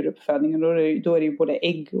globala djuruppfödningen, då är det ju både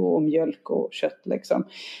ägg och mjölk och kött liksom.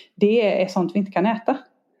 Det är sånt vi inte kan äta.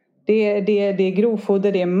 Det är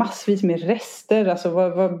grovfoder, det är massvis med rester, alltså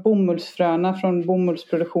vad bomullsfröna från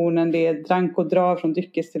bomullsproduktionen, det är drank och drav från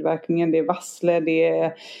dryckestillverkningen, det är vassle, det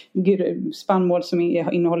är spannmål som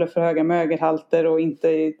innehåller för höga mögelhalter och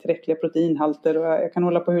inte tillräckliga proteinhalter, och jag kan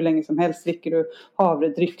hålla på hur länge som helst. Dricker du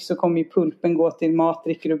havredryck så kommer ju pulpen gå till mat,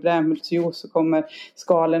 dricker du brännmjölksjuice så kommer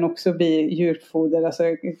skalen också bli djurfoder. Alltså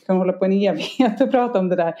jag kan hålla på en evighet och prata om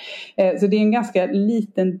det där. Så det är en ganska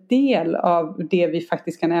liten del av det vi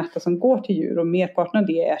faktiskt kan äta som går till djur, och merparten av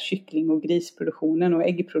det är kyckling- och grisproduktionen och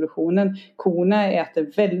äggproduktionen. Korna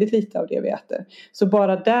äter väldigt lite av det vi äter. Så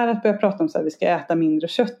bara där att börja prata om så här, vi ska äta mindre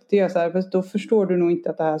kött, det är så här, för då förstår du nog inte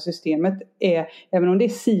att det här systemet är, även om det är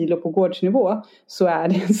silo på gårdsnivå, så är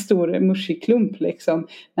det en stor mushig klump liksom,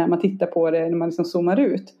 när man tittar på det, när man liksom zoomar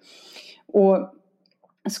ut. Och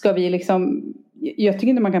ska vi liksom, jag tycker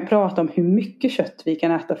inte man kan prata om hur mycket kött vi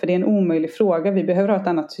kan äta, för det är en omöjlig fråga. Vi behöver ha ett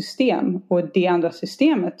annat system, och det andra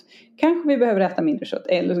systemet kanske vi behöver äta mindre kött,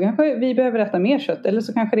 eller så kanske vi behöver äta mer kött, eller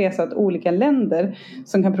så kanske det är så att olika länder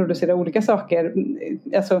som kan producera olika saker,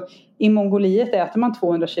 alltså i Mongoliet äter man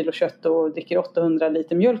 200 kilo kött och dricker 800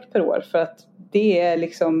 liter mjölk per år, för att det är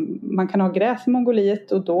liksom, man kan ha gräs i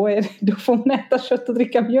Mongoliet och då får man äta kött och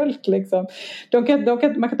dricka mjölk liksom. Man kan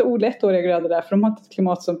inte odla ettåriga grödor där, för de har inte ett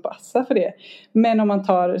klimat som passar för det. Men om man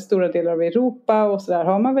tar stora delar av Europa och så där,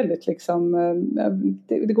 har man väldigt liksom,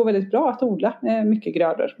 det går väldigt bra att odla mycket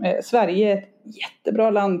grödor. Sverige är ett jättebra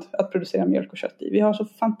land att producera mjölk och kött i. Vi har så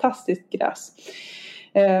fantastiskt gräs.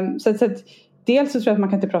 Så att dels så tror jag att man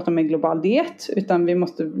kan inte prata om en global diet, utan vi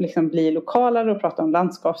måste liksom bli lokalare och prata om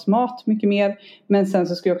landskapsmat mycket mer. Men sen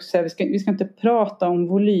så ska jag också säga att vi ska inte prata om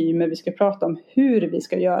volymer, vi ska prata om hur vi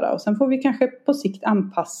ska göra. Och sen får vi kanske på sikt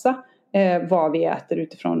anpassa vad vi äter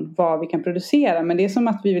utifrån vad vi kan producera. Men det är som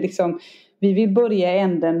att vi vill börja i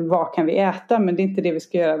änden, vad kan vi äta? Men det är inte det vi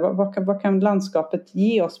ska göra. Vad kan landskapet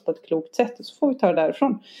ge oss på ett klokt sätt? Så får vi ta det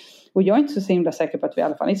därifrån. Och jag är inte så himla säker på att vi i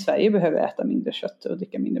alla fall i Sverige behöver äta mindre kött och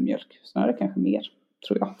dricka mindre mjölk. Snarare kanske mer,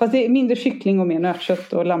 tror jag. Fast det är mindre kyckling och mer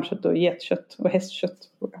nötkött och lammkött och getkött och hästkött.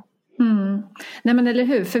 Nej men eller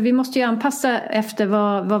hur, för vi måste ju anpassa efter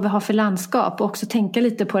vad vi har för landskap och också tänka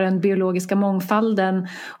lite på den biologiska mångfalden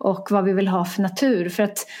och vad vi vill ha för natur. För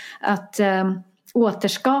att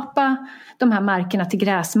återskapa de här markerna till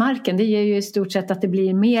gräsmarken, det ger ju i stort sett att det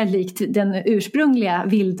blir mer likt den ursprungliga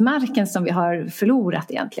vildmarken som vi har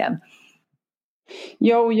förlorat egentligen.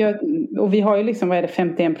 Ja, och vi har ju liksom,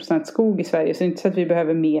 51% skog i Sverige, så det är inte så att vi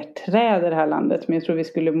behöver mer träd i det här landet, men jag tror vi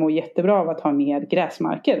skulle må jättebra av att ha mer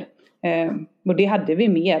gräsmarker. Och det hade vi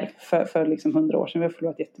mer för liksom 100 år sedan. Vi har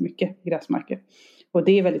förlorat jättemycket gräsmarker. Och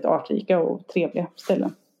det är väldigt artrika och trevliga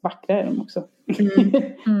ställen. Vackra är de också.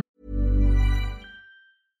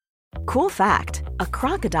 Cool fact, a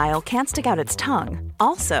crocodile can't stick out its tongue.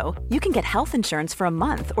 Also, you can get health insurance for a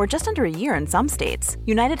month or just under a year in some states.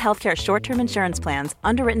 United Healthcare short-term insurance plans,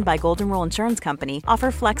 underwritten by Golden Rule Insurance Company,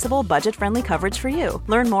 offer flexible, budget-friendly coverage for you.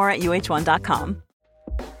 Learn more at uh1.com.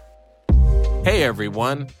 Hey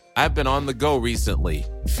everyone, I've been on the go recently.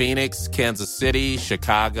 Phoenix, Kansas City,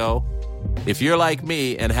 Chicago. If you're like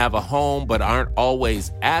me and have a home but aren't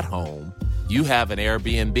always at home, you have an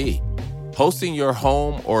Airbnb. Hosting your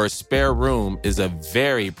home or a spare room is a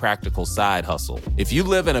very practical side hustle. If you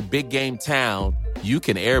live in a big game town, you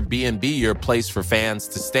can Airbnb your place for fans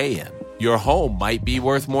to stay in. Your home might be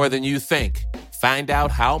worth more than you think. Find out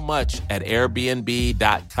how much at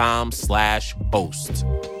airbnb.com/host.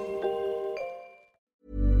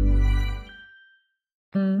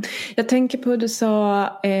 Jag tänker på du sa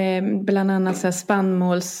bland annat så här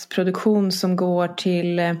spannmålsproduktion som går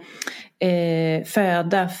till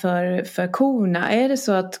föda för korna. Är det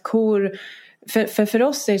så att kor, för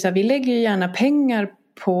oss är det så här, vi lägger ju gärna pengar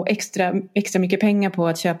på extra mycket pengar på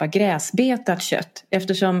att köpa gräsbetat kött,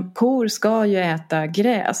 eftersom kor ska ju äta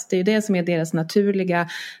gräs. Det är det som är deras naturliga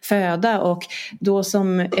föda, och då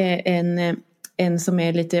som en som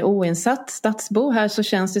är lite oinsatt stadsbo här, så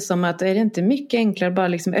känns det som att är det inte mycket enklare bara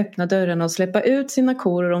liksom öppna dörren och släppa ut sina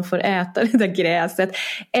kor och de får äta det där gräset,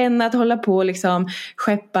 än att hålla på och liksom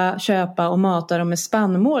skeppa, köpa och mata dem med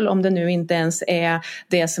spannmål, om det nu inte ens är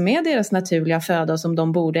det som är deras naturliga föda som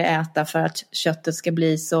de borde äta för att köttet ska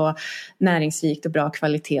bli så näringsrikt och bra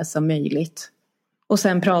kvalitet som möjligt. Och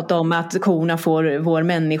sen prata om att korna får vår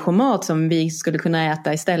människomat som vi skulle kunna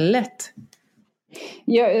äta istället.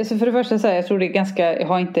 Ja, alltså för det första så här, jag tror det är ganska, jag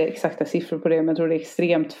har inte exakta siffror på det, men jag tror det är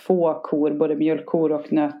extremt få kor, både mjölkkor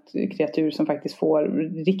och nötkreatur, som faktiskt får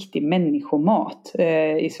riktig människomat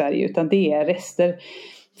i Sverige, utan det är rester.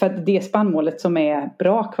 För att det spannmålet som är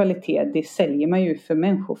bra kvalitet, det säljer man ju för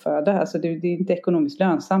människoföda. Alltså det är inte ekonomiskt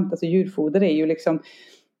lönsamt. Alltså djurfoder är ju liksom,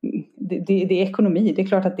 det är ekonomi. Det är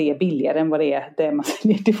klart att det är billigare än vad det är det man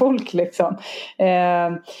säljer till folk liksom.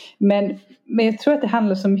 Men jag tror att det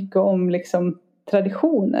handlar så mycket om liksom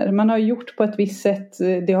traditioner. Man har gjort på ett visst sätt,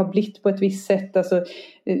 det har blivit på ett visst sätt. Alltså,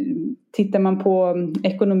 tittar man på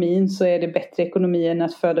ekonomin så är det bättre ekonomi än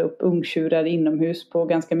att föda upp ungtjurar inomhus på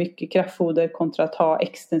ganska mycket kraftfoder kontra att ha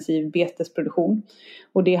extensiv betesproduktion.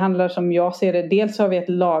 Och det handlar, som jag ser det, dels har vi ett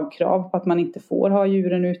lagkrav på att man inte får ha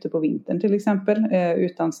djuren ute på vintern till exempel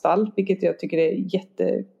utan stall, vilket jag tycker är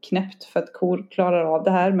jätteknäppt, för att kor klarar av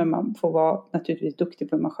det här, men man får vara naturligtvis duktig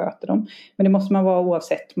på hur man sköter dem. Men det måste man vara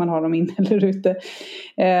oavsett man har dem inne eller ute.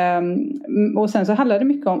 Och sen så handlar det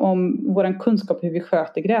mycket om vår kunskap hur vi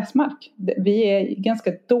sköter gräsmark. Vi är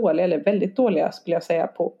ganska dåliga, eller väldigt dåliga skulle jag säga,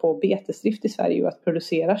 på betesdrift i Sverige och att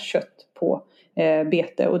producera kött på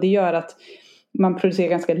bete. Och det gör att man producerar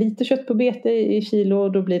ganska lite kött på bete i kilo,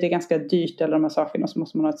 och då blir det ganska dyrt, eller de här sakerna, så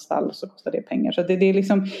måste man ha ett stall och så kostar det pengar. Så det är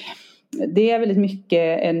liksom, det är väldigt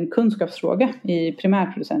mycket en kunskapsfråga i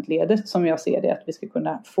primärproducentledet, som jag ser det, att vi ska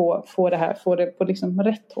kunna få det på liksom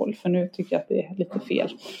rätt håll, för nu tycker jag att det är lite fel.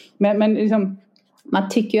 Men liksom, man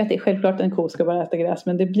tycker ju att det är självklart att en ko ska bara äta gräs,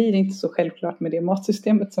 men det blir inte så självklart med det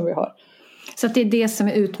matsystemet som vi har. Så att det är det som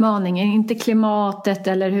är utmaningen, inte klimatet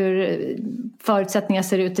eller hur förutsättningar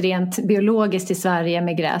ser ut rent biologiskt i Sverige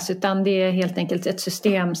med gräs, utan det är helt enkelt ett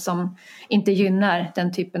system som inte gynnar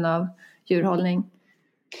den typen av djurhållning.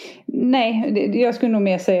 Nej, jag skulle nog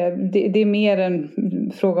mer säga det är mer en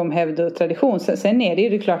fråga om hävd och tradition. Sen är det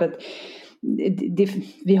ju klart att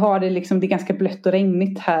vi har det liksom, det är ganska blött och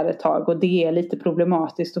regnigt här ett tag, och det är lite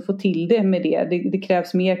problematiskt att få till det med det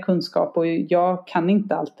krävs mer kunskap, och jag kan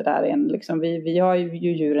inte allt det där än liksom. Vi har ju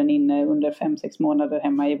djuren inne under 5-6 månader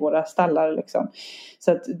hemma i våra stallar liksom.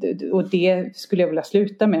 Så att, och det skulle jag vilja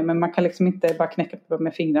sluta med, men man kan liksom inte bara knäcka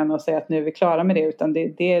med fingrarna och säga att nu är vi klara med det, utan det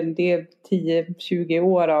är 10-20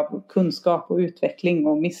 år av kunskap och utveckling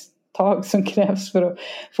och tag som krävs för att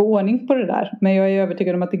få ordning på det där. Men jag är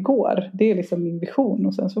övertygad om att det går. Det är liksom min vision,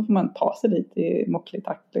 och sen så får man ta sig dit i måttlig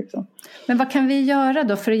takt liksom. Men vad kan vi göra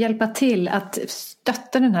då för att hjälpa till att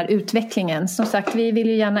stötta den här utvecklingen? Som sagt, vi vill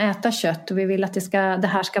ju gärna äta kött, och vi vill att det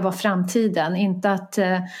här ska vara framtiden. Inte att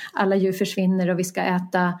alla djur försvinner och vi ska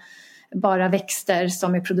äta bara växter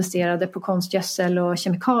som är producerade på konstgödsel och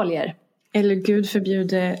kemikalier. Eller Gud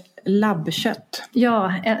förbjude labbkött.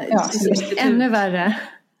 Ja, ännu värre.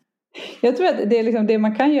 Jag tror att det är liksom det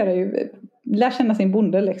man kan göra, ju lär känna sin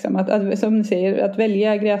bonde liksom. Att som ni säger, att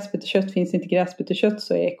välja gräsbetekött. Finns inte gräsbetekött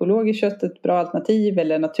så är ekologiskt kött ett bra alternativ,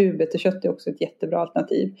 eller naturbetekött är också ett jättebra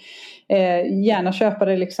alternativ. Gärna köpa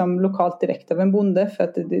det liksom lokalt direkt av en bonde, för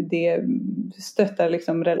att det stöttar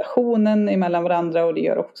liksom relationen emellan varandra, och det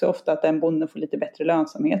gör också ofta att den bonden får lite bättre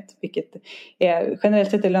lönsamhet, vilket är,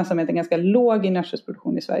 generellt sett är lönsamheten ganska låg i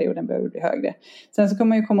nötköttsproduktion i Sverige, och den behöver bli högre. Sen så kan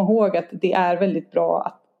man ju komma ihåg att det är väldigt bra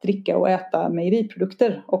att dricka och äta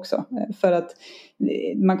mejeriprodukter också, för att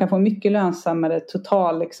man kan få mycket lönsammare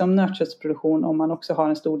total liksom, nötköttsproduktion om man också har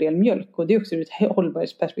en stor del mjölk, och det är också ur ett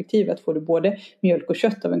hållbarhetsperspektiv att får du både mjölk och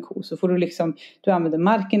kött av en ko, så får du liksom, du använder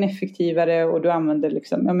marken effektivare, och du använder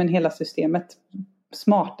liksom, hela systemet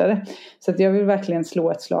smartare. Så att jag vill verkligen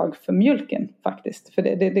slå ett slag för mjölken faktiskt. För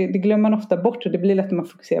det glömmer man ofta bort, och det blir lätt att man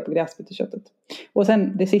fokuserar på gräsbeteköttet. Och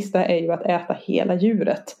sen det sista är ju att äta hela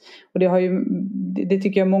djuret. Och det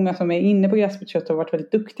tycker jag många som är inne på gräsbetekött har varit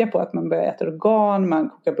väldigt duktiga på, att man börjar äta organ, man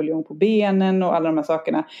kokar buljong på benen och alla de här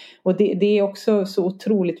sakerna. Och det är också så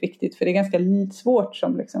otroligt viktigt, för det är ganska svårt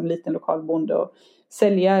som liksom liten lokal bonde att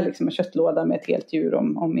sälja liksom en köttlåda med ett helt djur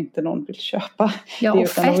om inte någon vill köpa ja, det,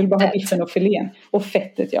 utan de vill bara ha biffen och filén. Och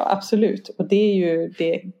fettet, ja absolut. Och det är ju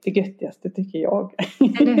det göttigaste tycker jag.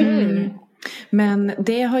 Eller hur? Men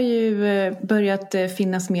det har ju börjat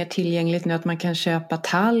finnas mer tillgängligt nu att man kan köpa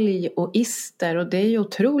talg och ister, och det är ju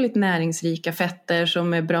otroligt näringsrika fetter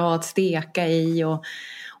som är bra att steka i,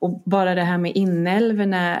 och bara det här med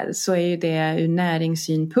inälvorna, så är ju det ur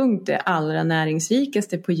näringssynpunkt det allra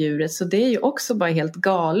näringsrikaste på djuret, så det är ju också bara helt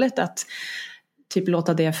galet att typ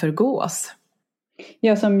låta det förgås.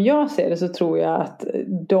 Ja, som jag ser det så tror jag att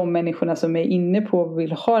de människorna som är inne på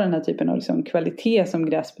vill ha den här typen av liksom kvalitet som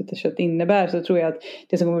gräsbyteskött innebär, så tror jag att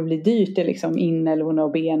det som kommer bli dyrt är liksom inälvorna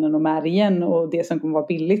och benen och märgen, och det som kommer vara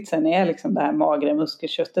billigt sen är liksom det här magra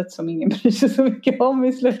muskelköttet som ingen bryr sig så mycket om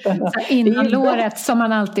i slutändan. Innanlåret som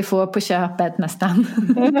man alltid får på köpet nästan.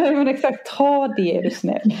 Nej, men exakt, ta det är du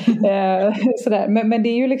snäll. Sådär. Men det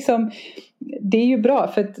är ju liksom, det är ju bra,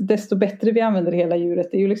 för att desto bättre vi använder hela djuret,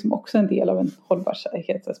 det är ju liksom också en del av en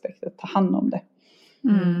hållbarhetsaspekt att ta hand om det.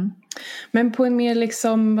 Mm. Men på en mer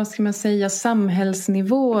liksom, vad ska man säga,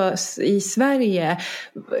 samhällsnivå i Sverige,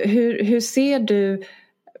 hur ser du,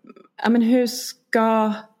 ja, men hur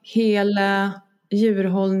ska hela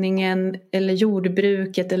djurhållningen eller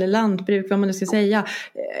jordbruket eller lantbruk, vad man nu ska säga,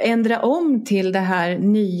 ändra om till det här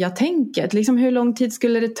nya tänket? Liksom, hur lång tid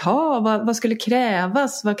skulle det ta? Vad skulle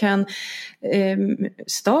krävas? Vad kan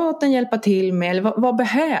staten hjälpa till med? Eller vad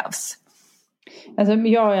behövs? Alltså,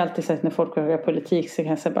 jag har alltid sagt när folk pratar politik så kan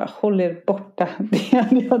jag säga bara håll er borta. Det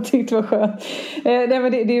hade jag tyckt var skönt.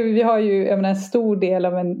 Vi har ju, jag menar, en stor del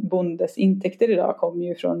av en bondes intäkter idag kommer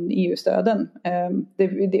ju från EU-stöden.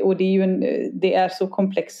 Och det är så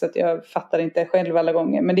komplext att jag fattar inte själv alla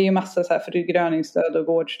gånger. Men det är ju massa så här förgröningsstöd och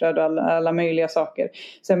gårdsstöd och alla möjliga saker.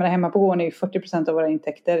 Så jag menar, hemma på gården är ju 40% av våra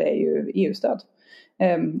intäkter är ju EU-stöd.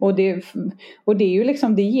 Och det är ju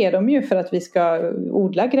liksom, det ger dem ju för att vi ska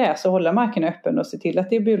odla gräs och hålla marken öppen och se till att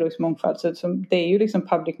det är biologisk mångfald. Så det är ju liksom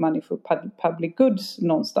public money for public goods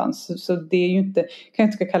någonstans. Så det är ju inte, kan jag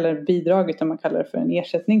inte kalla det bidrag utan man kallar det för en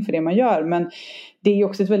ersättning för det man gör. Men det är ju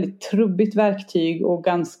också ett väldigt trubbigt verktyg och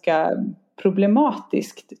ganska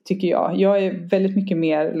problematiskt tycker jag. Jag är väldigt mycket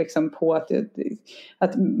mer liksom på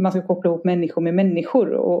att man ska koppla ihop människor med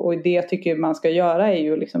människor, och det jag tycker man ska göra är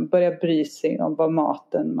ju liksom börja bry sig om vad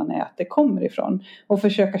maten man äter kommer ifrån och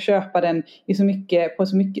försöka köpa den i så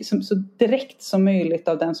direkt som möjligt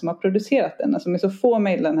av den som har producerat den, alltså med så få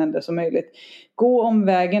mellanhänder som möjligt. Gå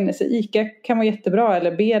omvägen, alltså ICA kan vara jättebra,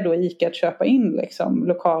 eller be då ICA att köpa in liksom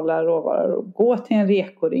lokala råvaror och gå till en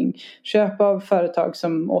rekoring, köpa av företag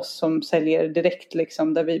som oss som säljer direkt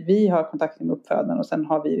liksom, där vi har kontakt med uppfödaren och sen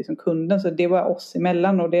har vi liksom kunden, så det var oss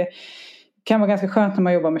emellan, och det kan vara ganska skönt när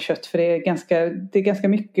man jobbar med kött, för det är ganska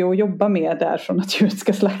mycket att jobba med där, från att djuret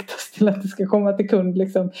ska slaktas till att det ska komma till kund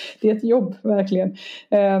liksom. Det är ett jobb verkligen.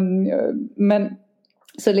 Men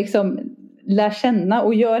så liksom lär känna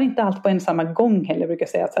och gör inte allt på en samma gång heller, brukar jag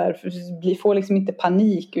säga så här, få liksom inte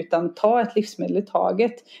panik utan ta ett livsmedel i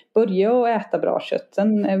taget, börja att äta bra kött,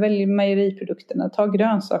 sen välj mejeriprodukterna, ta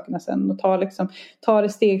grönsakerna sen och ta det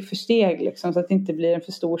steg för steg liksom, så att det inte blir en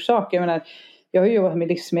för stor sak. Jag menar, jag har ju jobbat med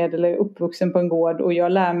livsmedel, är uppvuxen på en gård, och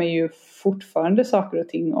jag lär mig ju fortfarande saker och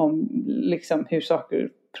ting om liksom hur saker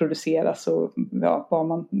produceras och ja,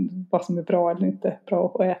 vad som är bra eller inte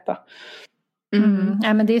bra att äta. Mm.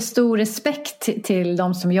 Ja, men det är stor respekt till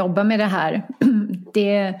de som jobbar med det här.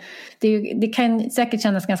 Det kan säkert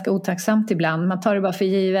kännas ganska otacksamt ibland. Man tar det bara för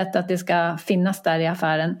givet att det ska finnas där i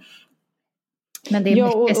affären. Men det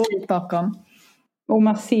är mycket slit bakom. Och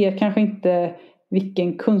man ser kanske inte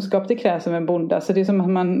vilken kunskap det krävs som en bonde. Alltså det är som att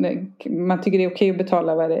man tycker det är okej att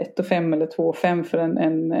betala 1,5 eller 2,5 för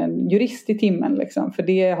en jurist i timmen liksom. För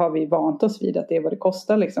det har vi vant oss vid att det är vad det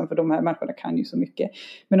kostar liksom. För de här människorna kan ju så mycket.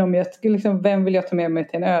 Men om jag liksom, vem vill jag ta med mig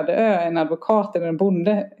till en öde ö? En advokat eller en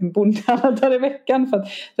bonde alla dagar i veckan. För att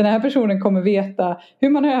den här personen kommer veta hur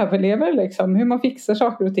man överlever liksom. Hur man fixar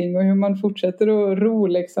saker och ting och hur man fortsätter att ro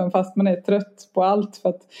liksom, fast man är trött på allt. För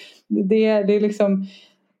att det är liksom...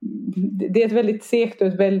 Det är ett väldigt segt och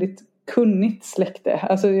ett väldigt kunnigt släkte.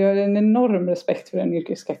 Alltså jag har en enorm respekt för den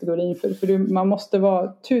yrkeskategorin. För man måste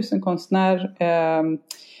vara tusenkonstnär.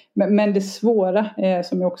 Men det svåra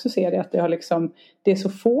som jag också ser är att det är så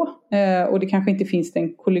få. Och det kanske inte finns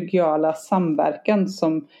den kollegiala samverkan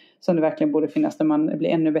som det verkligen borde finnas. Där man blir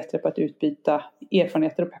ännu bättre på att utbyta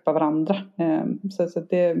erfarenheter och peppa varandra. Så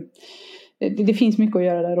det finns mycket att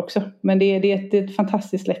göra där också. Men det är ett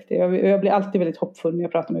fantastiskt släkte. Jag blir alltid väldigt hoppfull när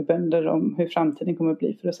jag pratar med bönder om hur framtiden kommer att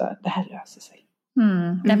bli. För att säga, det här löser sig.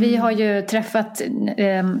 Vi har ju träffat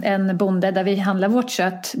en bonde där vi handlar vårt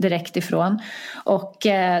kött direkt ifrån. Och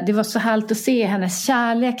det var så härligt att se hennes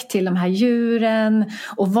kärlek till de här djuren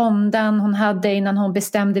och våndan hon hade innan hon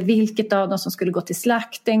bestämde vilket av dem som skulle gå till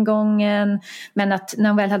slakt den gången. Men att när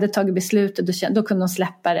hon väl hade tagit beslutet då kunde hon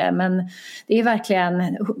släppa det. Men det är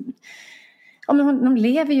verkligen... De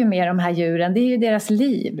lever ju med de här djuren, det är ju deras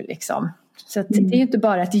liv liksom. Så att det är ju inte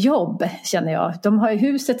bara ett jobb, känner jag. De har ju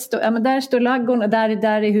huset, men där står ladugården och där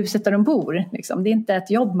är huset där de bor. Liksom. Det är inte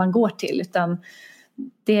ett jobb man går till, utan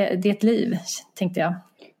det är ett liv, tänkte jag.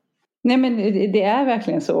 Nej, men det är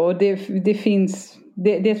verkligen så. Och det finns...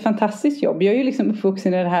 Det är ett fantastiskt jobb. Jag är ju liksom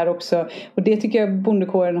uppvuxen i det här också. Och det tycker jag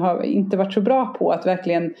bondekåren har inte varit så bra på. Att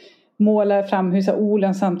verkligen måla fram hur så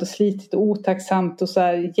olönsamt och slitigt och otacksamt och så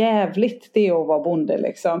här jävligt det är att vara bonde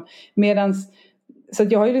liksom. Medans... Så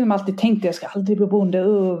jag har ju liksom alltid tänkt att jag ska aldrig bli bonde.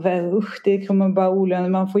 Det kommer bara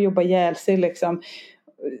olönsamt. Man får jobba ihjäl sig liksom.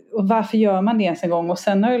 Och varför gör man det ens en gång? Och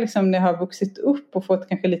sen har jag liksom, när jag har vuxit upp och fått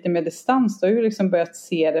kanske lite mer distans, då har jag liksom börjat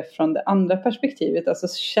se det från det andra perspektivet. Alltså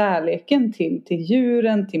kärleken till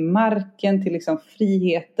djuren, till marken, till liksom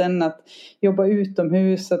friheten att jobba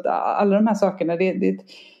utomhus. Att alla de här sakerna, det är ett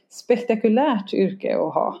spektakulärt yrke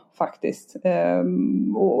att ha faktiskt.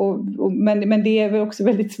 Men det är väl också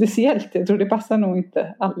väldigt speciellt. Jag tror det passar nog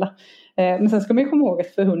inte alla. Men sen ska man ju komma ihåg att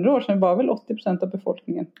för 100 år sedan var väl 80% av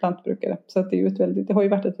befolkningen lantbrukare. Så att det har ju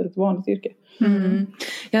varit ett väldigt vanligt yrke.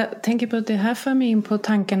 Jag tänker på att det här för mig in på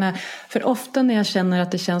tankarna. För ofta när jag känner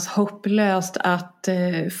att det känns hopplöst att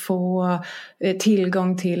få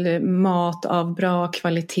tillgång till mat av bra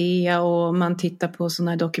kvalitet. Och man tittar på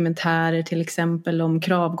sådana dokumentärer till exempel om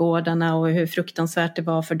kravgårdarna och hur fruktansvärt det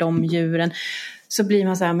var för de djuren. Så blir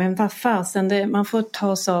man så här, men vad fasen, man får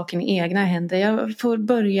ta saken i egna händer. Jag får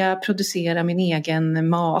börja producera min egen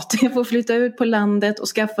mat. Jag får flytta ut på landet och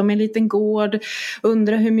skaffa mig en liten gård.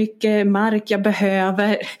 Undra hur mycket mark jag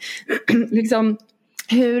behöver. liksom,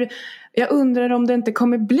 jag undrar om det inte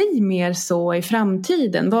kommer bli mer så i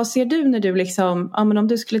framtiden. Vad ser du när du liksom, men om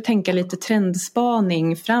du skulle tänka lite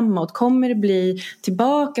trendspaning framåt, kommer det bli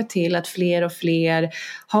tillbaka till att fler och fler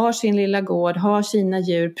har sin lilla gård, har sina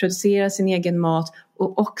djur, producerar sin egen mat,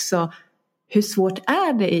 och också hur svårt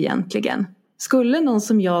är det egentligen? Skulle någon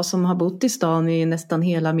som jag som har bott i stan i nästan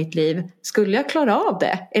hela mitt liv, skulle jag klara av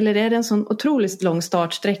det? Eller är det en sån otroligt lång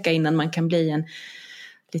startsträcka innan man kan bli en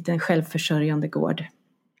liten självförsörjande gård?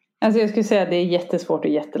 Alltså jag skulle säga att det är jättesvårt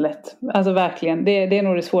och jättelätt. Alltså verkligen, det är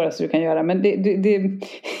nog det svåraste du kan göra. Men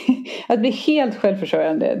att bli helt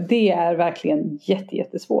självförsörjande, det är verkligen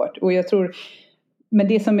jättesvårt. Och jag tror, men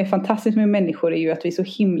det som är fantastiskt med människor är ju att vi är så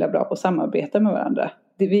himla bra på att samarbeta med varandra.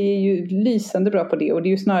 Vi är ju lysande bra på det, och det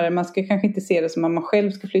är ju snarare, man ska kanske inte se det som att man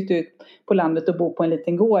själv ska flytta ut på landet och bo på en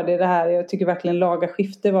liten gård. Det är det här, jag tycker verkligen laga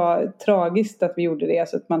skifte var tragiskt att vi gjorde det.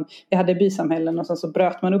 Alltså att vi hade bysamhällen och så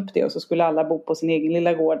bröt man upp det, och så skulle alla bo på sin egen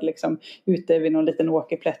lilla gård liksom, ute vid någon liten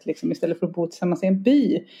åkerplätt liksom, istället för att bo tillsammans i en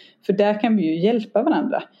by. För där kan vi ju hjälpa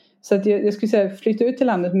varandra. Så att jag skulle säga, flytta ut till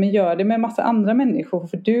landet, men gör det med en massa andra människor.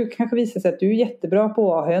 För du kanske visar sig att du är jättebra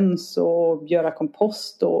på att ha höns och göra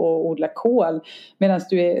kompost och odla kål. Medan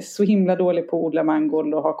du är så himla dålig på att odla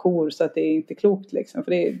mangold och ha kor, så att det är inte klokt liksom.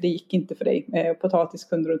 För det gick inte för dig. Potatis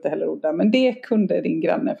kunde du inte heller odla. Men det kunde din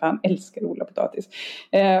granne, för han älskar att odla potatis.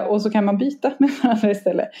 Och så kan man byta med varandra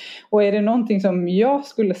istället. Och är det någonting som jag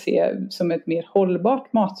skulle se som ett mer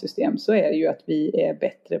hållbart matsystem, så är det ju att vi är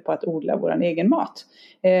bättre på att odla vår egen mat.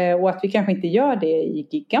 Och att vi kanske inte gör det i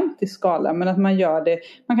gigantisk skala, men att man gör det,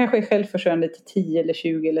 man kanske är självförsörjande till 10 eller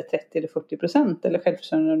 20 eller 30 eller 40%, eller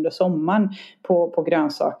självförsörjande under sommaren på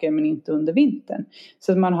grönsaker, men inte under vintern.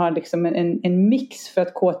 Så att man har liksom en mix. För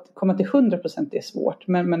att komma till 100% är svårt,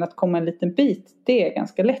 men att komma en liten bit, det är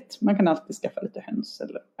ganska lätt. Man kan alltid skaffa lite höns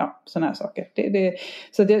eller sådana här saker.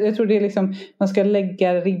 Så jag tror det är liksom, man ska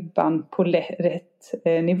lägga ribban på rätt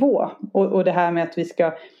nivå, och det här med att vi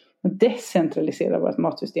ska decentralisera vårt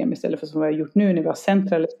matsystem istället för som vi har gjort nu, när vi har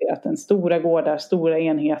centraliserat den, stora gårdar, stora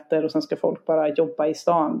enheter, och sen ska folk bara jobba i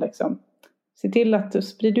stan liksom. Se till att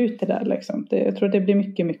sprida ut det där liksom. Jag tror det blir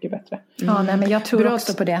mycket, mycket bättre. Ja, nej, men jag tror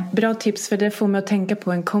också på det. Bra tips, för det får mig att tänka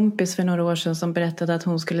på en kompis för några år sedan som berättade att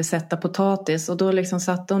hon skulle sätta potatis, och då liksom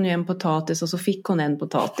satte hon ju en potatis och så fick hon en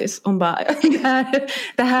potatis. Hon bara,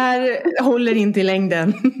 det här håller inte i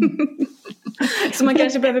längden. Så man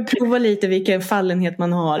kanske behöver prova lite vilken fallenhet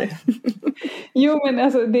man har. Jo, men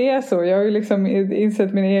alltså det är så. Jag har ju liksom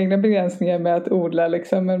insett mina egna begränsningar med att odla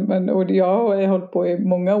liksom. Och jag har hållit på i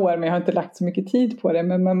många år, men jag har inte lagt så mycket tid på det.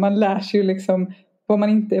 Men man lär sig ju liksom vad man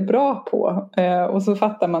inte är bra på. Och så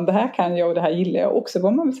fattar man, det här kan jag och det här gillar jag. Också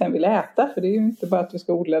vad man sen vill äta. För det är ju inte bara att du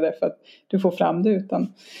ska odla det för att du får fram det,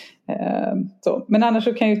 utan Så. Men annars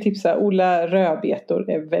så kan jag ju tipsa, odla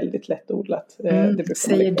rödbetor är väldigt lätt odlat. Det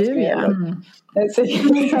säger du ja.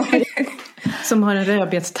 Som har en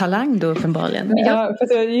rödbetstalang då uppenbarligen. Ja,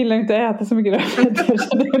 fast jag gillar inte att äta så mycket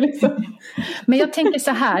rödbetor. Liksom. Men jag tänker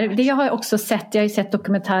så här, det jag har också sett, jag har ju sett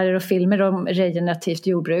dokumentärer och filmer om regenerativt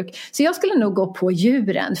jordbruk. Så jag skulle nog gå på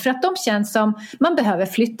djuren, för att de känns som, man behöver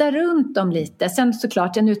flytta runt dem lite. Sen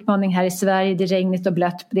såklart en utmaning här i Sverige, det är regnigt och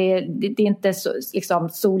blött, det är inte så liksom,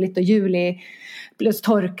 soligt och juli. Plus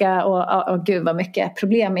torka och gud vad mycket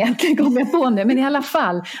problem egentligen kommer jag på nu. Men i alla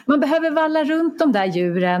fall, man behöver valla runt de där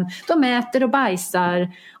djuren. De äter och bajsar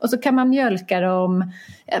och så kan man mjölka dem.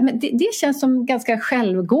 Men det känns som ganska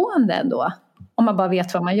självgående ändå. Om man bara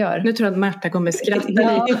vet vad man gör. Nu tror jag att Märta kommer skratta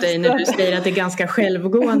lite åt dig när du säger att det är ganska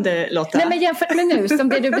självgående, Lotta. Nej, men jämfört med nu, som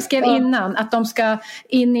det du beskrev innan. Att de ska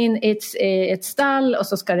in i ett stall och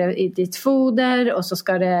så ska det i ditt foder och så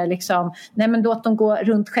ska det liksom... Nej, men låt dem gå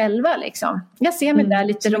runt själva liksom. Jag ser mig där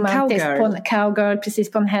lite romantiskt på en cowgirl,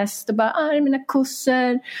 precis på en häst. Och bara, är mina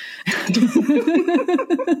kossor.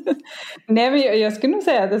 Nej, men jag skulle nog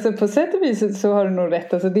säga att alltså, på sätt och vis så har du nog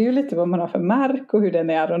rätt. Alltså, det är ju lite vad man har för mark och hur den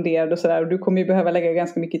är arronderad och sådär. Och du kommer ju behöva lägga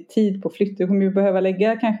ganska mycket tid på flytt. Du kommer ju behöva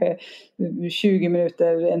lägga kanske 20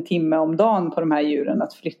 minuter, en timme om dagen på de här djuren.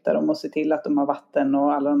 Att flytta dem och se till att de har vatten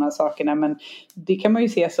och alla de här sakerna. Men det kan man ju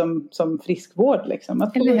se som friskvård liksom.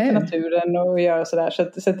 Att få ut i naturen och göra sådär.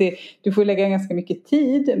 Så att du får lägga ganska mycket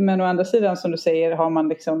tid. Men å andra sidan som du säger, har man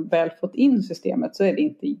liksom väl fått in systemet så är det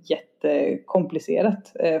inte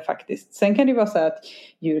jättekomplicerat faktiskt. Sen kan det ju vara så här att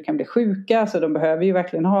djur kan bli sjuka, så de behöver ju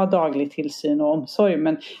verkligen ha daglig tillsyn och omsorg.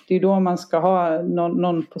 Men det är då man ska ha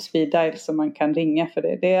någon på speed dial som man kan ringa, för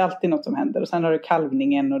det är alltid något som händer. Och sen har du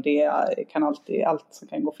kalvningen och det kan alltid, allt som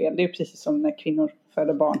kan gå fel. Det är ju precis som när kvinnor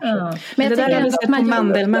föder barn. Ja. Men det där har vi sett på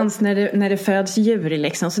Mandelmans när det föds djur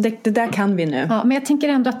liksom. Så det där kan vi nu. Ja, men jag tänker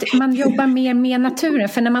ändå att man jobbar mer med naturen.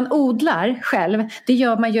 För när man odlar själv, det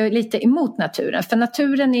gör man ju lite emot naturen. För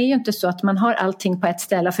naturen är ju inte så att man har allting på ett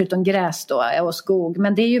ställe förutom gräs då och skog.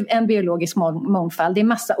 Men det är ju en biologisk mångfald. Det är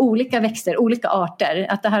massa olika växter, olika arter.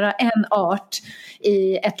 Att det här är en art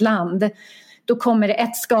i ett land, då kommer det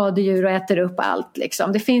ett skadedjur och äter upp allt.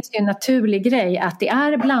 Liksom. Det finns ju en naturlig grej att det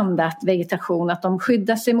är blandat vegetation, att de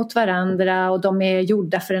skyddar sig mot varandra och de är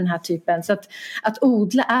gjorda för den här typen. Så att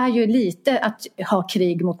odla är ju lite att ha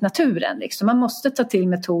krig mot naturen. Liksom. Man måste ta till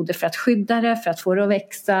metoder för att skydda det, för att få det att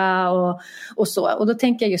växa och så. Och då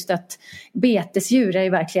tänker jag just att betesdjur är ju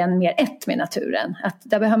verkligen mer ett med naturen. Att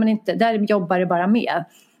där behöver man inte, där jobbar det bara med.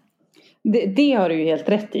 Det har du ju helt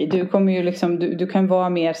rätt i. Du kommer ju liksom, du kan vara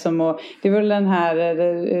mer som, och det är väl den här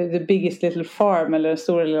The Biggest Little Farm eller Den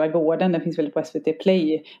stora lilla gården, den finns väl på SVT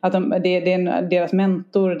Play. Att det är deras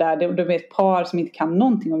mentor där, de är ett par som inte kan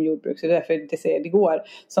någonting om jordbruk, så det är därför det går,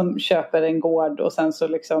 som köper en gård och sen så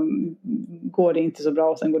liksom går det inte så bra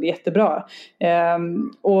och sen går det jättebra.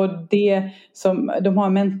 Och det som, de har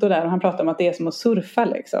en mentor där och han pratar om att det är som att surfa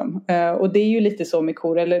liksom. Och det är ju lite så med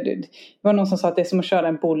kor, eller det var någon som sa att det är som att köra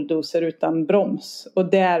en bulldozer utan broms. Och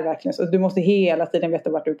det är verkligen så. Du måste hela tiden veta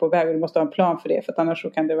vart du är på väg och du måste ha en plan för det, för att annars så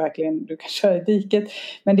kan det verkligen, du kan köra i diket.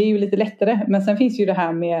 Men det är ju lite lättare. Men sen finns ju det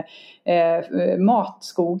här med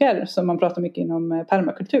matskogar som man pratar mycket inom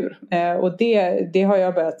permakultur. Och det har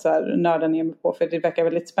jag börjat så här nörda ner mig på, för det verkar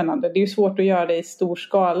väldigt spännande. Det är ju svårt att göra det i stor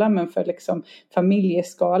skala, men för liksom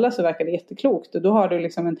familjeskala så verkar det jätteklokt. Och då har du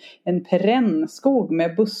liksom en perenn skog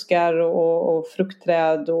med buskar och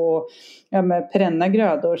fruktträd och med perenna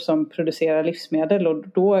grödor som producerar livsmedel, och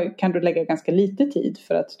då kan du lägga ganska lite tid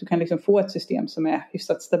för att du kan liksom få ett system som är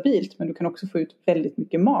hyfsat stabilt, men du kan också få ut väldigt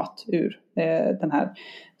mycket mat ur den här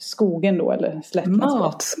skogen då, eller slättlandskap.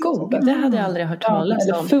 Matskog, det hade jag aldrig hört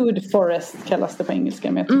talas om. Eller food forest kallas det på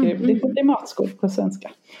engelska, men jag tycker det är matskog på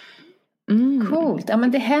svenska. Coolt, ja,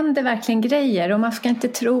 men det händer verkligen grejer, och man ska inte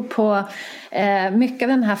tro på mycket av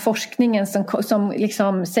den här forskningen som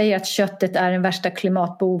liksom säger att köttet är den värsta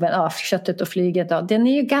klimatboven, köttet och flyget då. Den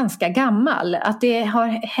är ju ganska gammal, att det har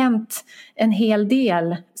hänt en hel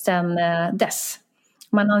del sedan dess.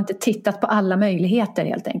 Man har inte tittat på alla möjligheter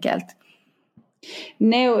helt enkelt.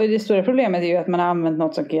 Nej, och det stora problemet är ju att man har använt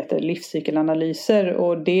något som heter livscykelanalyser,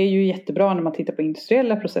 och det är ju jättebra när man tittar på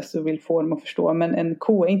industriella processer och vill få dem att förstå, men en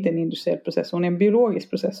ko är inte en industriell process, hon är en biologisk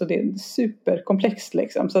process, och det är superkomplext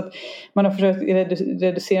liksom. Så att man har försökt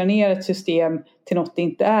reducera ner ett system till något det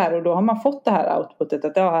inte är, och då har man fått det här outputet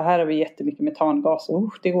att här har vi jättemycket metangas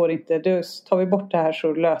och det går inte, då tar vi bort det här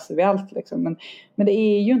så löser vi allt liksom. Men det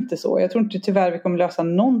är ju inte så. Jag tror inte tyvärr vi kommer lösa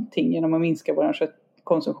någonting genom att minska vår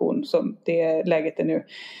konsumtion som det läget är nu.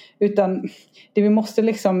 Utan det vi måste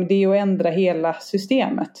liksom, det är att ändra hela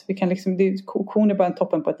systemet. Vi kan liksom, kokon är bara en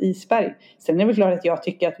toppen på ett isberg. Sen är det väl klart att jag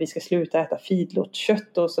tycker att vi ska sluta äta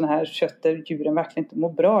feedlotkött och sådana här kött där djuren verkligen inte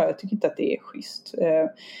mår bra. Jag tycker inte att det är schysst.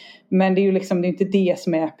 Men det är ju liksom, det är inte det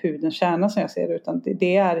som är pudelns kärna som jag ser det, utan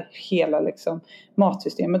det är hela liksom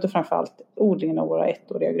matsystemet och framförallt odlingen av våra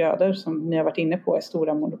ettåriga grödor som ni har varit inne på är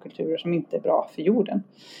stora monokulturer som inte är bra för jorden.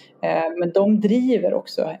 Men de driver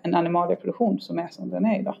också en animalieproduktion som är som den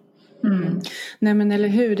är idag. Nej men eller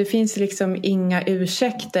hur, det finns liksom inga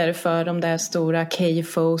ursäkter för de där stora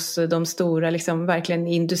KFOs, de stora liksom verkligen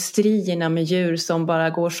industrierna med djur som bara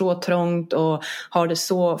går så trångt och har det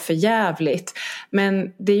så förjävligt.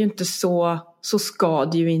 Men det är ju inte så ska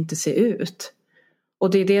det ju inte se ut.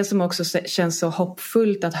 Och det är det som också känns så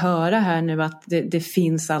hoppfullt att höra här nu, att det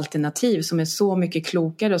finns alternativ som är så mycket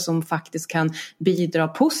klokare och som faktiskt kan bidra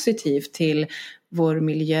positivt till vår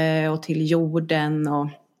miljö och till jorden.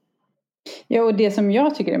 Ja, och det som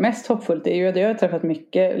jag tycker är mest hoppfullt är ju att jag har träffat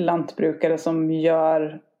mycket lantbrukare som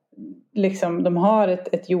gör liksom, de har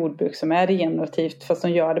ett jordbruk som är regenerativt fast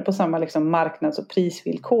de gör det på samma liksom marknads- och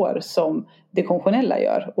prisvillkor som det konventionella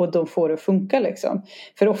gör, och de får det att funka liksom.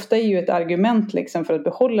 För ofta är ju ett argument liksom för att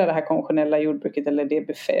behålla det här konventionella jordbruket eller det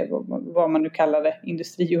buffé, vad man nu kallar det,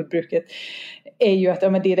 industrijordbruket, är ju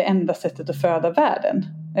att men det är det enda sättet att föda världen.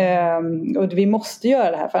 Och vi måste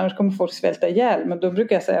göra det här för annars kommer folk svälta ihjäl. Men då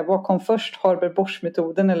brukar jag säga, vad kom först,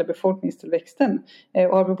 Haber-Bosch-metoden eller befolkningstillväxten?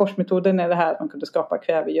 Och Haber-Bosch-metoden är det här att man kunde skapa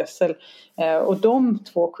kvävegödsel. Och de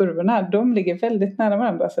två kurvorna, de ligger väldigt nära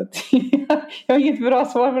varandra. Så att jag har inget bra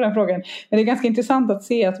svar på den frågan. Men det är ganska intressant att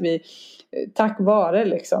se att vi tack vare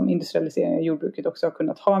liksom industrialiseringen av jordbruket också har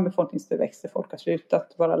kunnat ha en befolkningstillväxt där folk har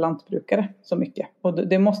slutat vara lantbrukare så mycket. Och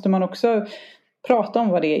det måste man också prata om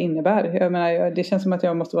vad det innebär. Jag menar, det känns som att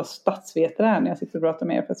jag måste vara statsvetare här när jag sitter och pratar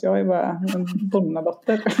med er, för att jag är bara en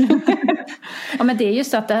bonnadotter. Ja, men det är ju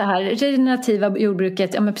så att det här regenerativa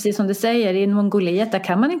jordbruket, ja men precis som du säger, i Mongoliet där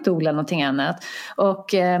kan man inte odla någonting annat. Och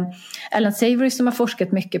Alan Savory som har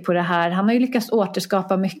forskat mycket på det här, han har ju lyckats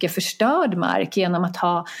återskapa mycket förstörd mark genom att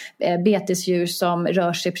ha betesdjur som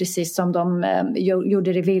rör sig precis som de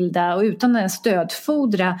gjorde det vilda, och utan en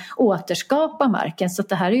stödfodra återskapa marken. Så att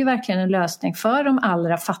det här är ju verkligen en lösning för de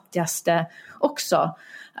allra fattigaste också,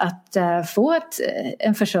 att få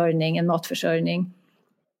en försörjning, en matförsörjning.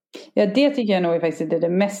 Ja, det tycker jag nog är faktiskt det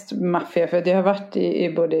mest maffiga, för det har varit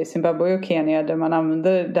i både Zimbabwe och Kenya där man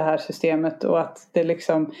använder det här systemet, och att det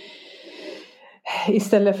liksom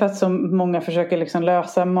istället för att som många försöker liksom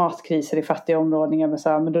lösa matkriser i fattiga områden,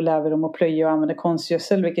 men då lär vi dem att plöja och använda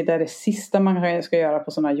konstgödsel, vilket är det sista man ska göra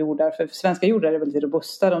på sådana jordar. För svenska jordar är väldigt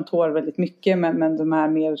robusta, de tål väldigt mycket, men de här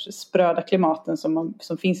mer spröda klimaten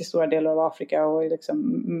som finns i stora delar av Afrika och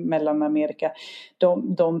liksom Mellanamerika,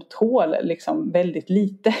 de tål liksom väldigt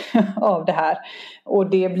lite av det här. Och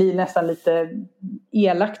det blir nästan lite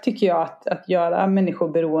elakt tycker jag att göra människor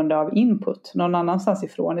beroende av input någon annanstans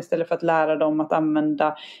ifrån, istället för att lära dem att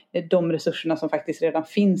använda de resurserna som faktiskt redan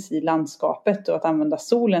finns i landskapet och att använda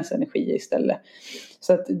solens energi istället.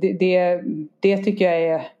 Så att det tycker jag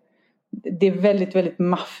är väldigt, väldigt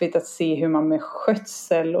maffigt att se hur man med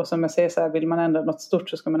skötsel, och som jag säger så här, vill man ändra något stort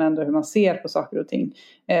så ska man ändra hur man ser på saker och ting,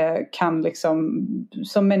 kan liksom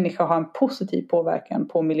som människa ha en positiv påverkan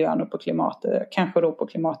på miljön och på klimatet. Kanske då på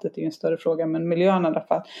klimatet är ju en större fråga, men miljön i alla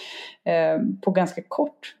fall på ganska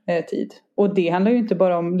kort tid. Och det handlar ju inte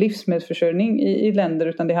bara om livsmedelsförsörjning i länder,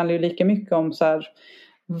 utan det handlar ju lika mycket om så här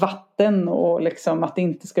vatten och liksom att det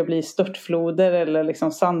inte ska bli störtfloder eller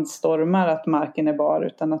liksom sandstormar, att marken är bar,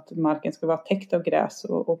 utan att marken ska vara täckt av gräs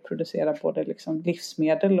och producera både liksom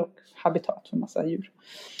livsmedel och habitat för massa djur.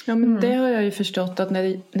 Ja, men det har jag ju förstått, att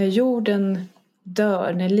när jorden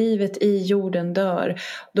dör, när livet i jorden dör,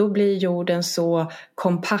 då blir jorden så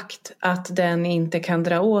kompakt att den inte kan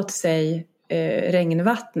dra åt sig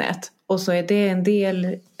regnvattnet. Och så är det en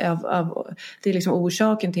del av det är liksom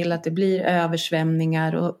orsaken till att det blir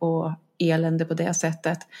översvämningar och elände på det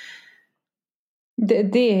sättet.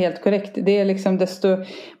 Det är helt korrekt. Det är liksom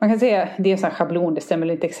man kan säga, det är en sån här schablon, det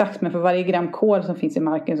stämmer inte exakt, men för varje gram kol som finns i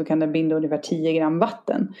marken så kan den binda ungefär 10 gram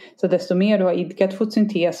vatten. Så desto mer du har idkat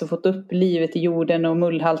fotosyntes och fått upp livet i jorden och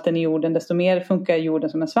mullhalten i jorden, desto mer funkar jorden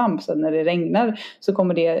som en svamp. Så när det regnar så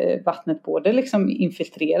kommer det vattnet både liksom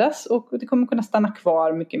infiltreras och det kommer kunna stanna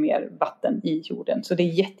kvar mycket mer vatten i jorden. Så det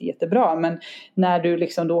är jättebra. Men när du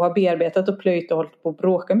liksom då har bearbetat och plöjt och hållit på att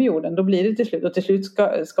bråka med jorden, då blir det till slut, och till slut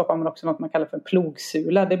skapar man också något man kallar för en plog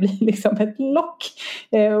plogsula. Det blir liksom ett lock.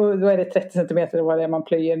 Och då är det 30 centimeter vad det är man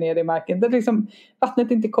plöjer ner i marken. Där liksom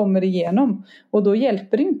vattnet inte kommer igenom. Och då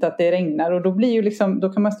hjälper det inte att det regnar. Och då blir ju liksom, då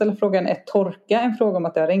kan man ställa frågan, är torka en fråga om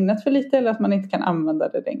att det har regnat för lite eller att man inte kan använda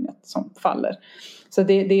det regnet som faller? Så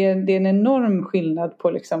det är en enorm skillnad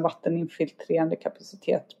på liksom vatteninfiltrerande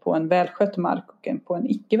kapacitet på en välskött mark och på en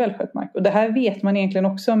icke välskött mark. Och det här vet man egentligen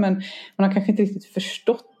också, men man har kanske inte riktigt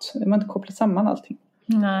förstått. Man har inte kopplat samman allting.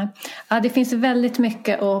 Nej. Ja, det finns väldigt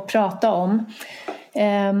mycket att prata om.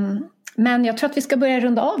 Men jag tror att vi ska börja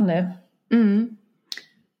runda av nu. Mm.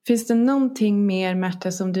 Finns det någonting mer,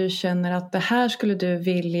 Märta, som du känner att det här skulle du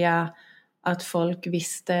vilja att folk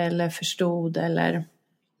visste eller förstod eller...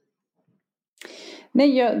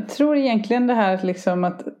 Nej, jag tror egentligen det här liksom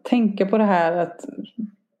att tänka på det här att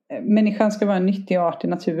människan ska vara en nyttig art i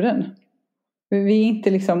naturen. Vi är inte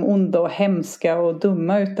liksom onda och hemska och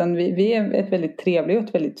dumma, utan vi är ett väldigt trevligt och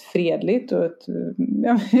ett väldigt fredligt och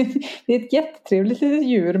det är ett jättetrevligt litet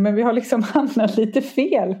djur, men vi har liksom hamnat lite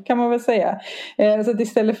fel, kan man väl säga. Så att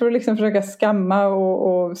istället för att liksom försöka skamma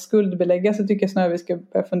och skuldbelägga, så tycker jag snarare vi ska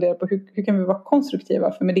börja fundera på hur kan vi vara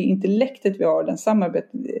konstruktiva. För med det intellektet vi har, den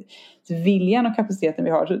samarbetsviljan och kapaciteten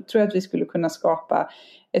vi har, så tror jag att vi skulle kunna skapa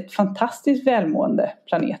ett fantastiskt välmående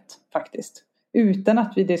planet faktiskt. Utan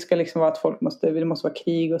att det ska liksom vara att folk det måste vara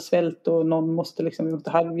krig och svält och någon måste liksom, vi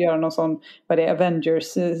måste göra någon sån, vad det är,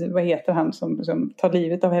 Avengers, vad heter han som tar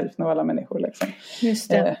livet av hälften av alla människor liksom. Just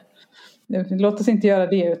det. Låt oss inte göra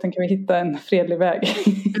det, utan kan vi hitta en fredlig väg.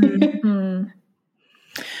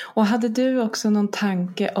 Och hade du också någon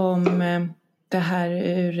tanke om det här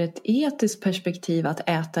ur ett etiskt perspektiv att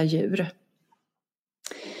äta djur?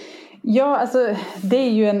 Ja, alltså det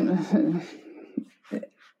är ju en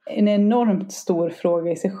enormt stor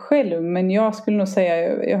fråga i sig själv. Men jag skulle nog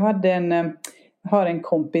säga, jag har en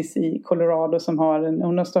kompis i Colorado som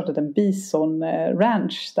hon har startat en bison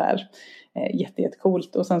ranch där.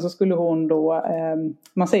 Jättecoolt. Och sen så skulle hon då,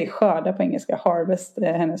 man säger skörda på engelska, harvest,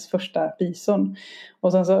 hennes första bison.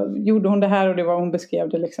 Och sen så gjorde hon det här och hon beskrev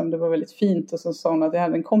det liksom, det var väldigt fint. Och så sa hon att jag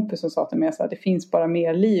hade en kompis som sa till mig så här, det finns bara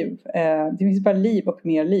mer liv. Det finns bara liv och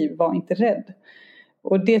mer liv, var inte rädd.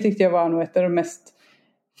 Och det tyckte jag var nog ett av de mest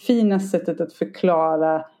fina sättet att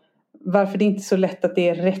förklara varför det inte är så lätt att det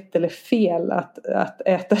är rätt eller fel att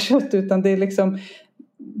äta kött, utan det är liksom,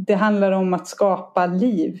 det handlar om att skapa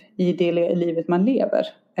liv i det livet man lever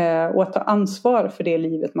och att ta ansvar för det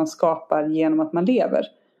livet man skapar genom att man lever.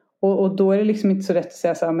 Och då är det liksom inte så rätt att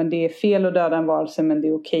säga så här, men det är fel att döda en varelse, men det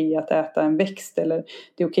är okej att äta en växt, eller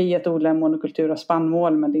det är okej att odla en monokultur av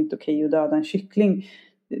spannmål, men det är inte okej att döda en kyckling.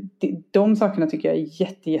 De sakerna tycker jag är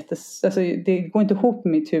jätte alltså det går inte ihop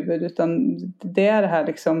med mitt huvud, utan det är det här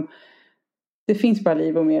liksom, det finns bara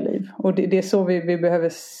liv och mer liv, och det är så vi behöver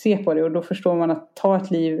se på det. Och då förstår man att ta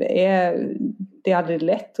ett liv det är aldrig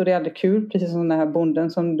lätt och det är aldrig kul, precis som den här bonden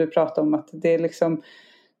som du pratade om, att det är liksom,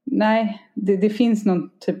 nej, det finns någon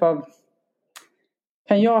typ av,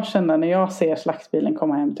 kan jag känna när jag ser slaktbilen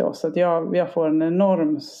komma hem till oss, att jag får en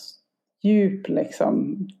enorm djup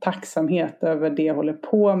liksom tacksamhet över det jag håller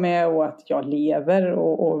på med och att jag lever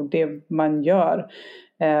och det man gör.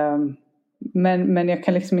 Men jag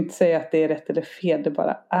kan liksom inte säga att det är rätt eller fel, det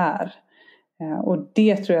bara är. Och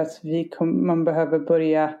det tror jag att man behöver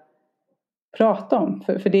börja prata om.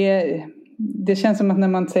 För det känns som att när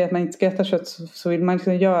man säger att man inte ska äta kött, så vill man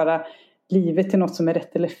liksom göra livet till något som är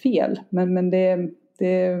rätt eller fel. Men det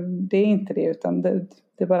är inte det, utan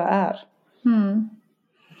det bara är. Mm.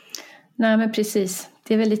 Nej, men precis.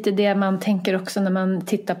 Det är väl lite det man tänker också när man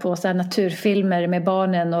tittar på så här naturfilmer med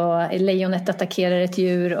barnen och lejonet attackerar ett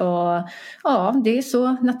djur. Och ja, det är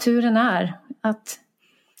så naturen är. Att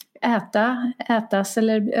ätas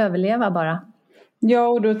eller överleva bara. Ja,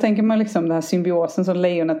 och då tänker man liksom den här symbiosen som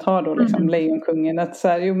lejonet har då, liksom lejonkungen. Att så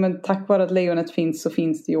här, men tack vare att lejonet finns, så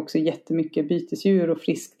finns det ju också jättemycket bytesdjur och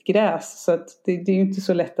friskt gräs. Så att det är ju inte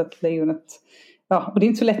så lätt att lejonet... Ja, och det är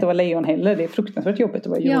inte så lätt att vara lejon heller. Det är fruktansvärt jobbigt att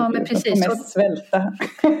vara djur. Ja, men precis. Mest svälta.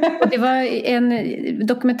 Och det var en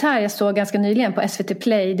dokumentär jag såg ganska nyligen på SVT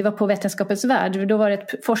Play. Det var på Vetenskapens värld. Då var det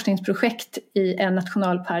ett forskningsprojekt i en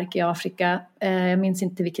nationalpark i Afrika. Jag minns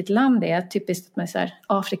inte vilket land det är. Typiskt att man är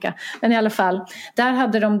Afrika. Men i alla fall, där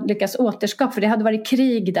hade de lyckats återskapa. För det hade varit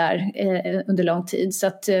krig där under lång tid. Så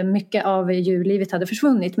att mycket av djurlivet hade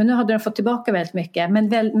försvunnit. Men nu hade de fått tillbaka väldigt mycket.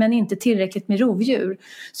 Men inte tillräckligt med rovdjur.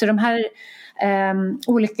 Så de här...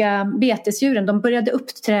 olika betesdjuren, de började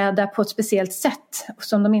uppträda på ett speciellt sätt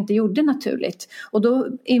som de inte gjorde naturligt, och då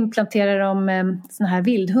implanterade de såna här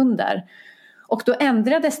vildhundar, och då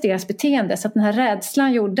ändrades deras beteende, så att den här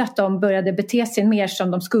rädslan gjorde att de började bete sig mer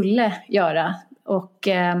som de skulle göra, och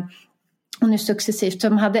Och nu successivt, så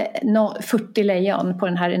de hade 40 lejon på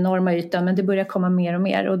den här enorma ytan, men det började komma mer och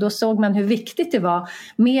mer. Och då såg man hur viktigt det var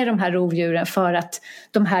med de här rovdjuren för att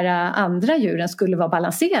de här andra djuren skulle vara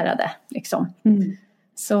balanserade. Liksom.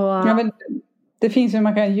 Så... Ja, men det finns ju,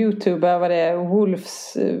 man kan YouTubea vad det är,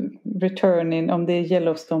 Wolves Returning, om det är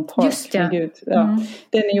Yellowstone Park. Just det. Gud. Ja.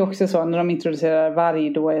 Den är ju också så, när de introducerar varg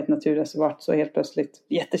då i ett naturreservat, så helt plötsligt,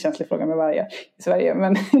 jättekänslig fråga med vargar i Sverige,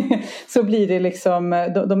 men så blir det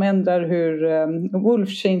liksom, de ändrar hur Wolf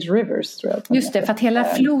Change Rivers, tror jag. Just det, för att hela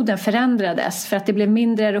floden förändrades, för att det blev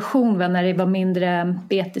mindre erosion när det var mindre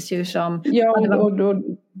betesdjur som... Ja, och då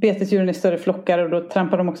betesdjuren är större flockar, och då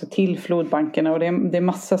trampar de också till flodbankerna, och det är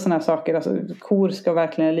massa sådana här saker. Alltså, kor ska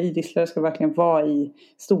verkligen, eller idisslare ska verkligen vara i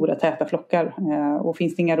stora täta flockar, och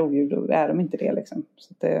finns det inga rovdjur då är de inte det liksom.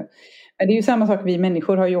 Så men det är ju samma sak, vi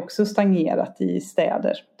människor har ju också stagnerat i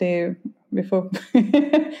städer. Vi får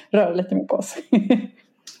röra lite mer på oss.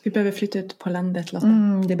 Vi behöver flytta ut på landet, Lotta.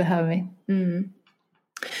 Det behöver vi.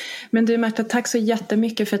 Men du, Märta, tack så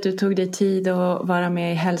jättemycket för att du tog dig tid att vara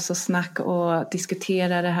med i Hälsosnack och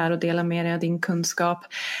diskutera det här och dela med dig av din kunskap.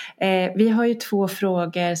 Vi har ju 2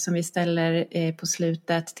 frågor som vi ställer på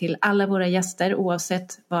slutet till alla våra gäster, oavsett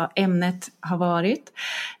vad ämnet har varit.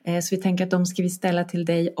 Så vi tänker att de ska vi ställa till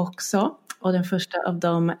dig också. Och den första av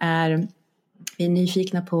dem är: vi är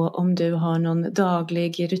nyfikna på om du har någon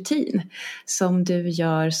daglig rutin som du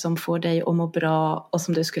gör som får dig att må bra och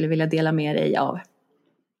som du skulle vilja dela med dig av.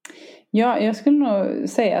 Ja, jag skulle nog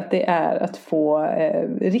säga att det är att få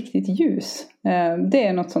riktigt ljus. Det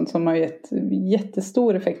är något sånt som har gett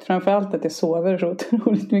jättestor effekt. Framförallt att jag sover så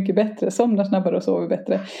otroligt mycket bättre. Somnar snabbare och sover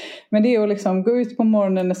bättre. Men det är att liksom gå ut på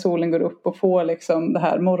morgonen när solen går upp och få liksom det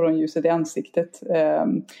här morgonljuset i ansiktet.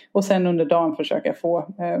 Och sen under dagen försöka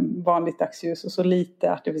få vanligt dagsljus och så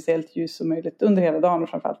lite artificiellt ljus som möjligt under hela dagen och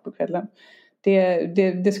framförallt på kvällen.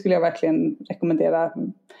 Det skulle jag verkligen rekommendera.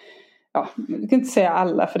 Ja, jag kan inte säga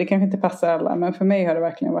alla, för det kanske inte passar alla, men för mig har det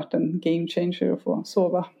verkligen varit en game changer att få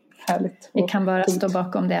sova härligt. Vi kan bara stå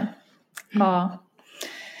bakom det. Ja,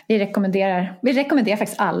 vi rekommenderar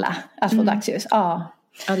faktiskt alla att få dagsljus. Ja,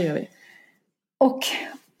 det gör vi. Och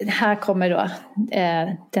här kommer då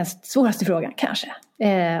den svåraste frågan kanske.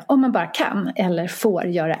 Om man bara kan eller får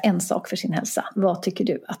göra en sak för sin hälsa, vad tycker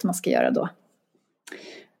du att man ska göra då?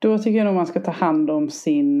 Då tycker jag nog man ska ta hand om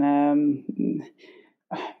sin...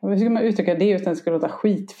 Hur ska man uttrycka det utan att det ska låta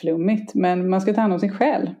skitflummigt? Men man ska ta hand om sin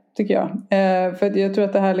själ, tycker jag. För jag tror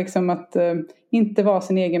att det här liksom att inte vara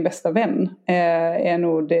sin egen bästa vän är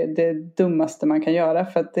nog det dummaste man kan göra.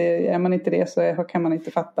 För att är man inte det så kan man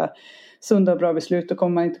inte fatta sunda och bra beslut. Då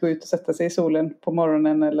kommer man inte gå ut och sätta sig i solen på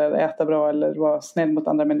morgonen eller äta bra eller vara snäll mot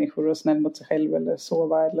andra människor och snäll mot sig själv eller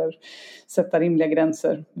sova eller sätta rimliga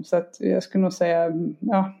gränser. Så att jag skulle nog säga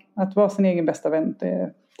att vara sin egen bästa vän,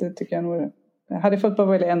 det tycker jag nog. Hade jag fått bara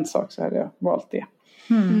välja en sak så hade jag valt det.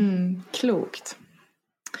 Klokt.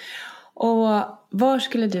 Och var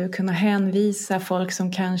skulle du kunna hänvisa folk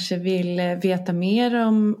som kanske vill veta mer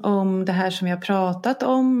om det här som jag pratat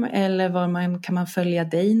om? Eller kan man följa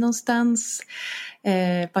dig någonstans?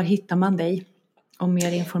 Var hittar man dig? Om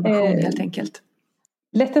mer information helt enkelt.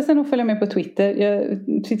 Lättast är nog att följa med på Twitter. Jag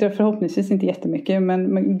twittrar förhoppningsvis inte jättemycket.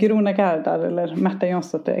 Men Grona Gardar eller Märta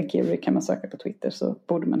Jansdotter Agiri kan man söka på Twitter, så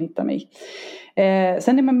borde man hitta mig.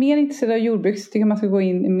 Sen är man mer intresserad av jordbruk så tycker jag man ska gå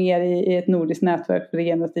in mer i ett nordiskt nätverk för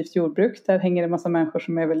regenerativt jordbruk. Där hänger det en massa människor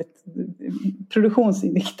som är väldigt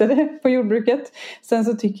produktionsinriktade på jordbruket. Sen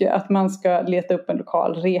så tycker jag att man ska leta upp en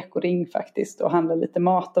lokal rekoring faktiskt och handla lite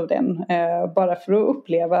mat av den. Bara för att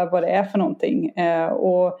uppleva vad det är för någonting.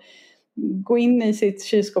 Och gå in i sitt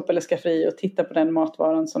kylskåp eller skafferi och titta på den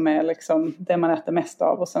matvaran som är liksom det man äter mest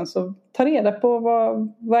av. Och sen så ta reda på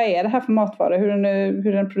vad är det här för matvara? Hur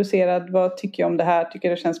är den producerad? Vad tycker jag om det här? Tycker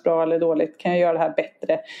jag det känns bra eller dåligt? Kan jag göra det här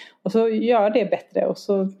bättre? Och så gör det bättre. Och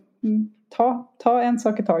så ta en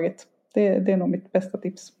sak i taget. Det är nog mitt bästa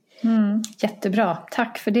tips. Jättebra,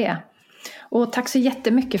 tack för det. Och tack så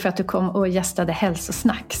jättemycket för att du kom och gästade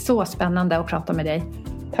Hälsosnack. Så spännande att prata med dig.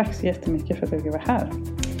 Tack så jättemycket för att jag var här.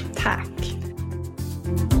 Tack.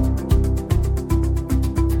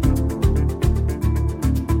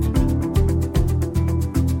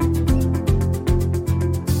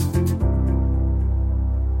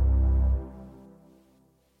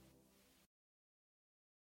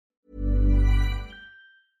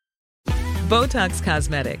 Botox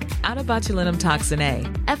Cosmetic, out of botulinum toxin A,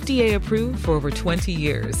 FDA approved for over 20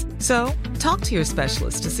 years. So, talk to your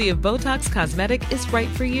specialist to see if Botox Cosmetic is right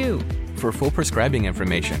for you. For full prescribing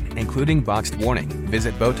information, including boxed warning,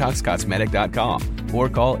 visit BotoxCosmetic.com or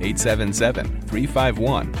call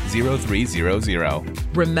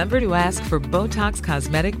 877-351-0300. Remember to ask for Botox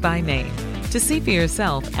Cosmetic by name. To see for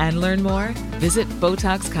yourself and learn more, visit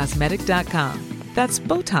BotoxCosmetic.com. That's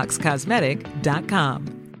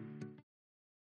BotoxCosmetic.com.